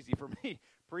that it's easy for me.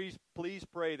 Please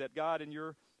pray that God in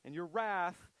your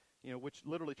wrath, which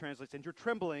literally translates in your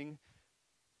trembling,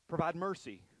 provide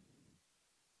mercy.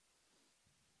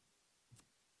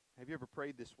 Have you ever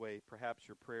prayed this way? Perhaps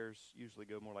your prayers usually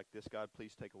go more like this: God,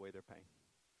 please take away their pain.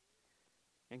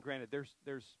 And granted,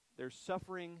 there's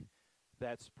suffering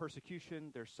that's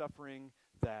persecution. There's suffering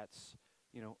that's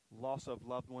loss of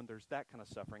loved one. There's that kind of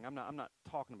suffering. I'm not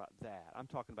talking about that. I'm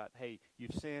talking about, hey,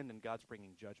 you've sinned and God's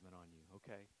bringing judgment on you.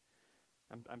 Okay,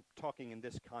 I'm talking in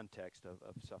this context of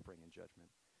suffering and judgment.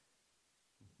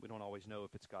 We don't always know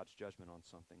if it's God's judgment on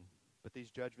something, but these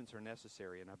judgments are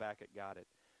necessary, and Habakkuk got it.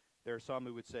 There are some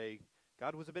who would say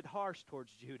God was a bit harsh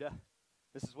towards Judah.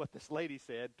 This is what this lady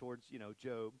said towards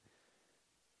Job.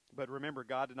 But remember,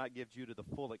 God did not give Judah the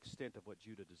full extent of what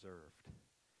Judah deserved.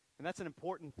 And that's an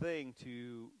important thing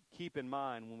to keep in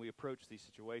mind when we approach these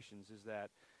situations, is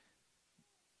that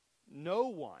no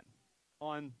one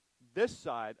on this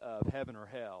side of heaven or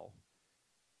hell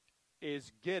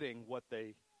is getting what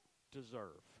they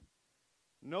deserve.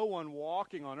 No one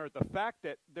walking on earth. The fact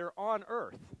that they're on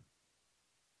earth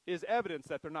is evidence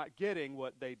that they're not getting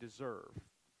what they deserve.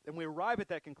 And we arrive at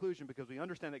that conclusion because we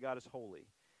understand that God is holy.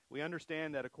 We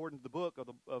understand that according to the book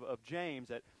of James,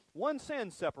 that one sin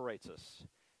separates us.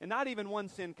 And not even one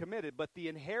sin committed, but the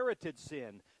inherited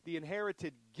sin, the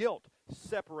inherited guilt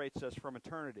separates us from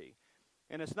eternity.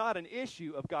 And it's not an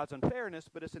issue of God's unfairness,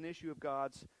 but it's an issue of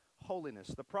God's holiness.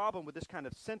 The problem with this kind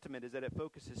of sentiment is that it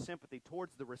focuses sympathy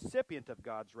towards the recipient of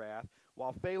God's wrath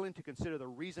while failing to consider the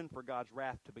reason for God's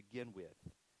wrath to begin with.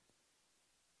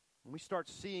 When we start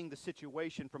seeing the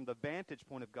situation from the vantage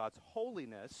point of God's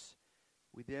holiness,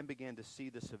 we then begin to see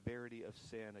the severity of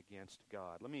sin against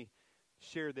God. Let me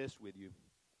share this with you.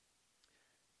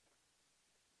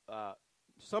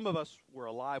 Some of us were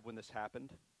alive when this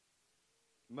happened.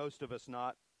 Most of us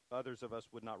not. Others of us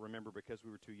would not remember because we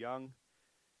were too young.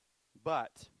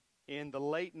 But in the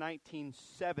late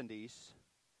 1970s,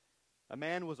 a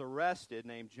man was arrested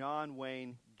named John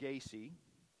Wayne Gacy.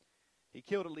 He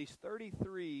killed at least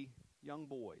 33 young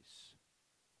boys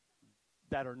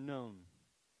that are known.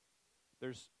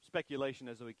 There's speculation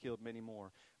as though he killed many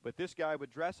more. But this guy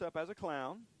would dress up as a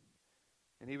clown,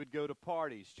 and he would go to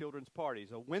parties, children's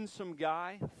parties. A winsome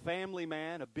guy, family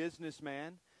man, a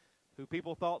businessman who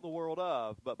people thought the world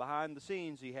of, but behind the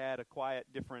scenes he had a quiet,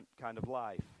 different kind of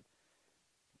life.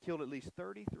 He killed at least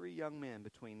 33 young men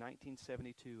between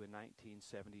 1972 and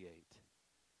 1978.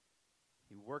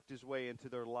 He worked his way into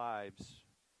their lives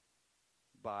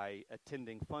by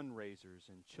attending fundraisers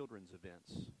and children's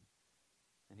events.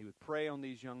 And he would prey on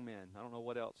these young men. I don't know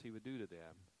what else he would do to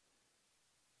them.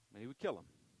 And he would kill them.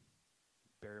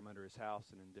 Bury them under his house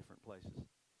and in different places.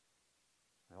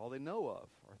 And all they know of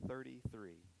are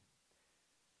 33.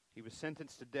 He was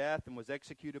sentenced to death and was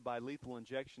executed by lethal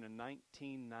injection in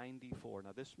 1994.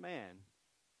 Now this man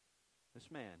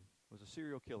was a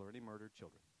serial killer, and he murdered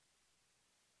children.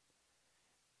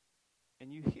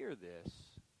 And you hear this,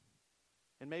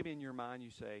 and maybe in your mind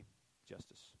you say,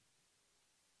 justice.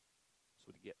 That's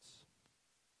what he gets.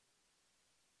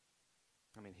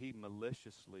 I mean, he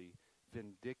maliciously,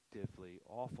 vindictively,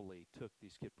 awfully took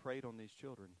these kids, preyed on these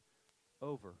children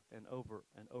over and over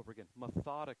and over again,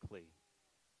 methodically.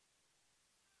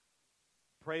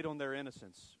 Preyed on their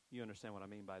innocence. You understand what I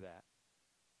mean by that.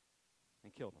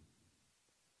 And killed them.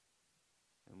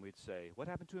 And we'd say, what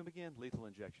happened to him again? Lethal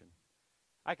injection.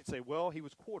 I could say, well, he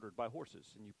was quartered by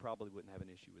horses, and you probably wouldn't have an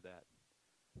issue with that.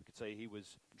 We could say he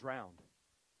was drowned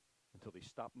until he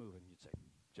stopped moving. You'd say,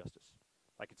 justice.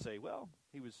 I could say, well,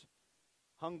 he was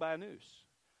hung by a noose.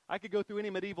 I could go through any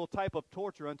medieval type of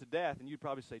torture unto death, and you'd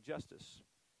probably say, justice.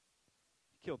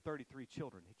 He killed 33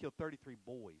 children. He killed 33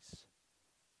 boys,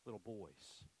 little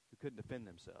boys, who couldn't defend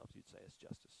themselves. You'd say it's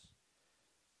justice.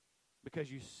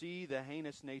 Because you see the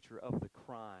heinous nature of the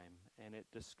crime, and it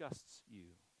disgusts you.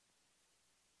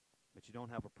 But you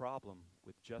don't have a problem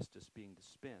with justice being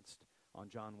dispensed on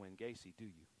John Wayne Gacy, do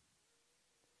you?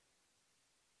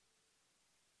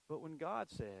 But when God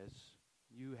says,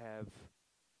 you have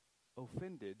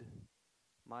offended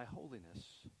my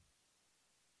holiness,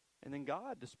 and then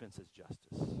God dispenses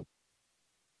justice,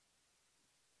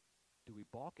 do we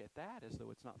balk at that as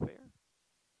though it's not fair?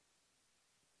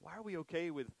 Why are we okay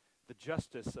with the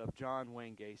justice of John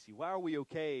Wayne Gacy? Why are we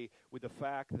okay with the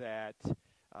fact that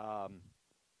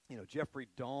Jeffrey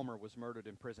Dahmer was murdered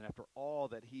in prison after all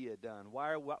that he had done?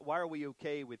 Why are we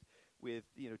okay with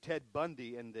Ted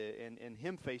Bundy and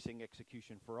him facing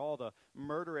execution for all the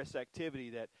murderous activity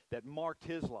that marked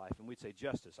his life? And we'd say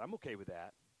justice. I'm okay with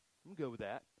that. I'm good with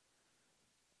that.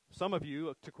 Some of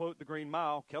you, to quote the Green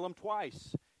Mile, kill him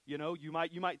twice. You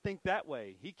might think that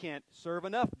way. He can't serve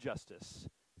enough justice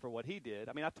for what he did.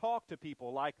 I mean, I talk to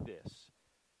people like this,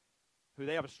 who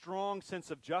they have a strong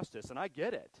sense of justice, and I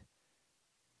get it.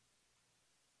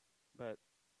 But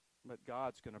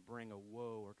God's going to bring a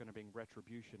woe, or going to bring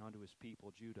retribution onto his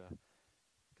people, Judah.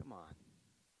 Come on.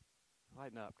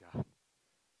 Lighten up, God.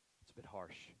 It's a bit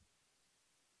harsh.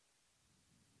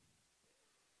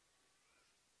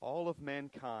 All of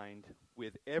mankind,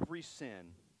 with every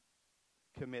sin,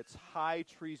 commits high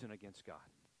treason against God.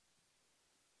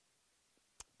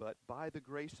 But by the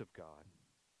grace of God,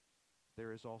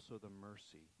 there is also the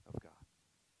mercy of God.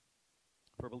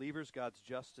 For believers, God's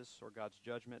justice or God's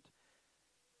judgment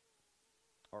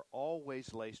are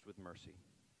always laced with mercy.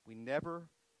 We never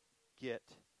get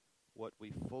what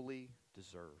we fully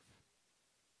deserve.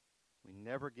 We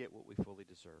never get what we fully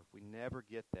deserve. We never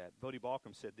get that. Voddie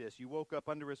Baucham said this: you woke up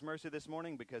under his mercy this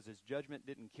morning because his judgment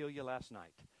didn't kill you last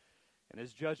night. And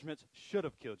his judgments should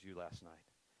have killed you last night.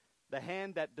 The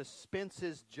hand that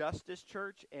dispenses justice,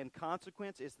 church, and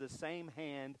consequence is the same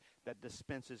hand that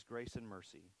dispenses grace and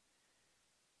mercy.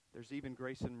 There's even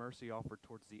grace and mercy offered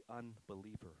towards the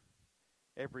unbeliever.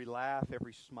 Every laugh,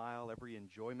 every smile, every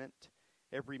enjoyment,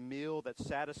 every meal that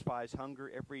satisfies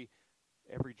hunger, every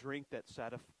drink that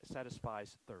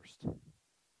satisfies thirst.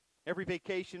 Every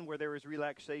vacation where there is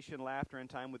relaxation, laughter, and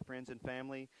time with friends and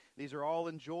family, these are all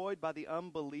enjoyed by the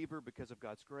unbeliever because of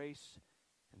God's grace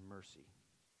and mercy.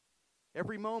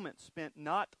 Every moment spent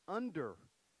not under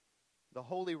the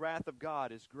holy wrath of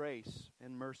God is grace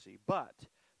and mercy, but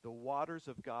the waters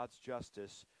of God's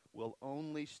justice will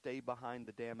only stay behind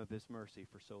the dam of his mercy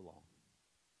for so long.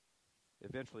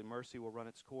 Eventually, mercy will run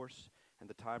its course, and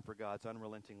the time for God's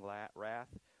unrelenting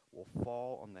wrath will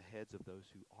fall on the heads of those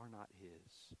who are not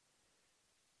his.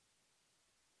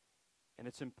 And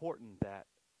it's important that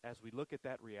as we look at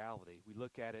that reality, we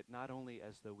look at it not only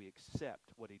as though we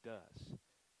accept what he does,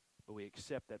 but we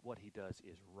accept that what he does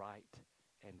is right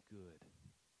and good.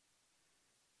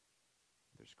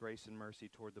 There's grace and mercy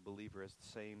toward the believer as the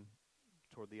same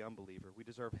toward the unbeliever. We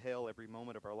deserve hell every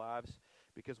moment of our lives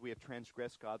because we have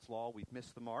transgressed God's law. We've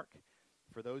missed the mark.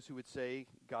 For those who would say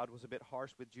God was a bit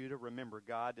harsh with Judah, remember,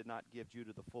 God did not give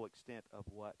Judah the full extent of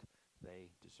what they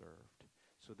deserved.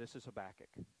 So this is Habakkuk,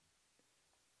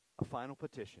 a final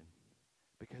petition,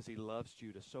 because he loves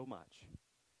Judah so much.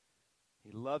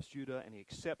 He loves Judah, and he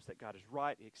accepts that God is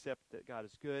right. He accepts that God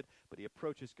is good, but he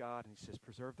approaches God, and he says,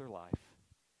 preserve their life.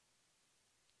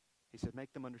 He said,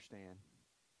 make them understand.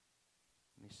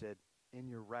 And he said, in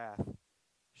your wrath,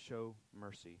 show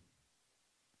mercy.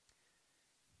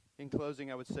 In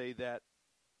closing, I would say that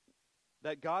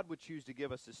God would choose to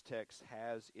give us this text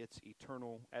has its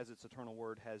eternal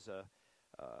word has a,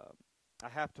 I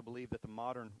have to believe that the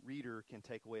modern reader can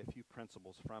take away a few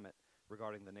principles from it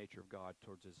regarding the nature of God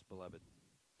towards his beloved.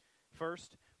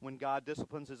 First, when God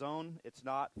disciplines his own, it's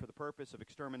not for the purpose of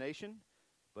extermination,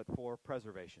 but for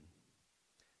preservation.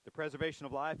 The preservation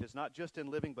of life is not just in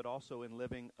living, but also in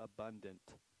living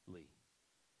abundantly.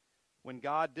 When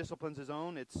God disciplines his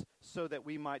own, it's so that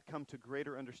we might come to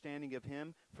greater understanding of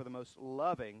him. For the most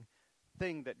loving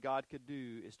thing that God could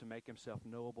do is to make himself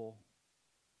knowable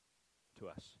to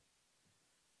us.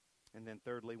 And then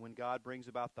thirdly, when God brings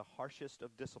about the harshest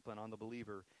of discipline on the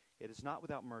believer, it is not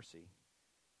without mercy,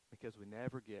 because we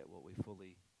never get what we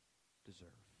fully deserve.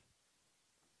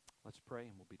 Let's pray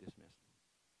and we'll be dismissed.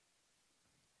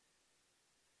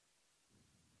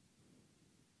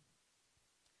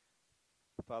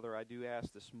 Father, I do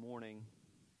ask this morning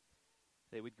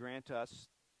that you would grant us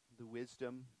the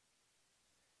wisdom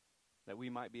that we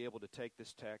might be able to take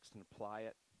this text and apply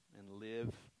it and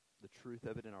live the truth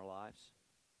of it in our lives.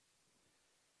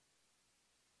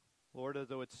 Lord,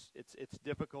 although it's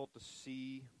difficult to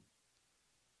see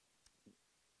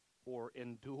or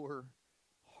endure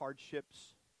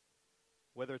hardships,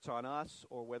 whether it's on us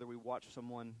or whether we watch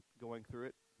someone going through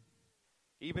it,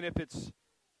 even if it's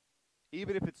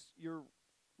your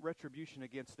retribution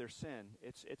against their sin,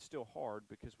 it's still hard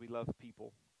because we love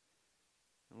people.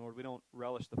 And Lord, we don't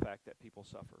relish the fact that people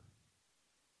suffer.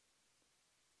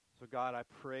 So God, I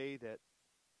pray that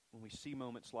when we see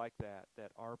moments like that,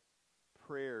 that our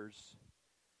prayers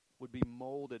would be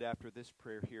molded after this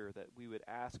prayer here, that we would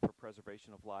ask for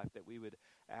preservation of life, that we would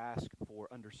ask for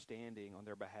understanding on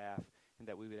their behalf, and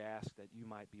that we would ask that you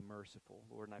might be merciful,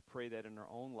 Lord. And I pray that in our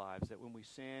own lives, that when we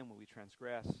sin, when we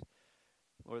transgress,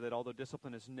 Lord, that although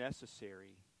discipline is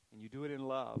necessary, and you do it in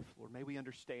love, Lord, may we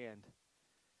understand.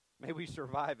 May we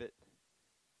survive it.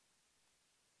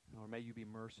 Lord, may you be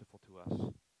merciful to us.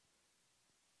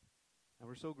 And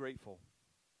we're so grateful.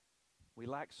 We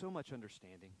lack so much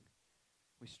understanding.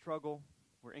 We struggle.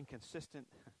 We're inconsistent.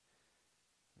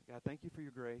 God, thank you for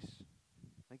your grace.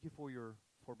 Thank you for your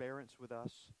forbearance with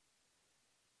us.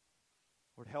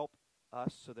 Lord, help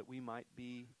us so that we might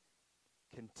be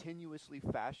continuously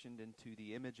fashioned into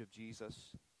the image of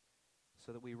Jesus,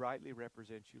 so that we rightly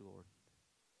represent you, Lord.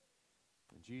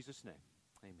 In Jesus' name,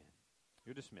 amen.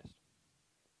 You're dismissed.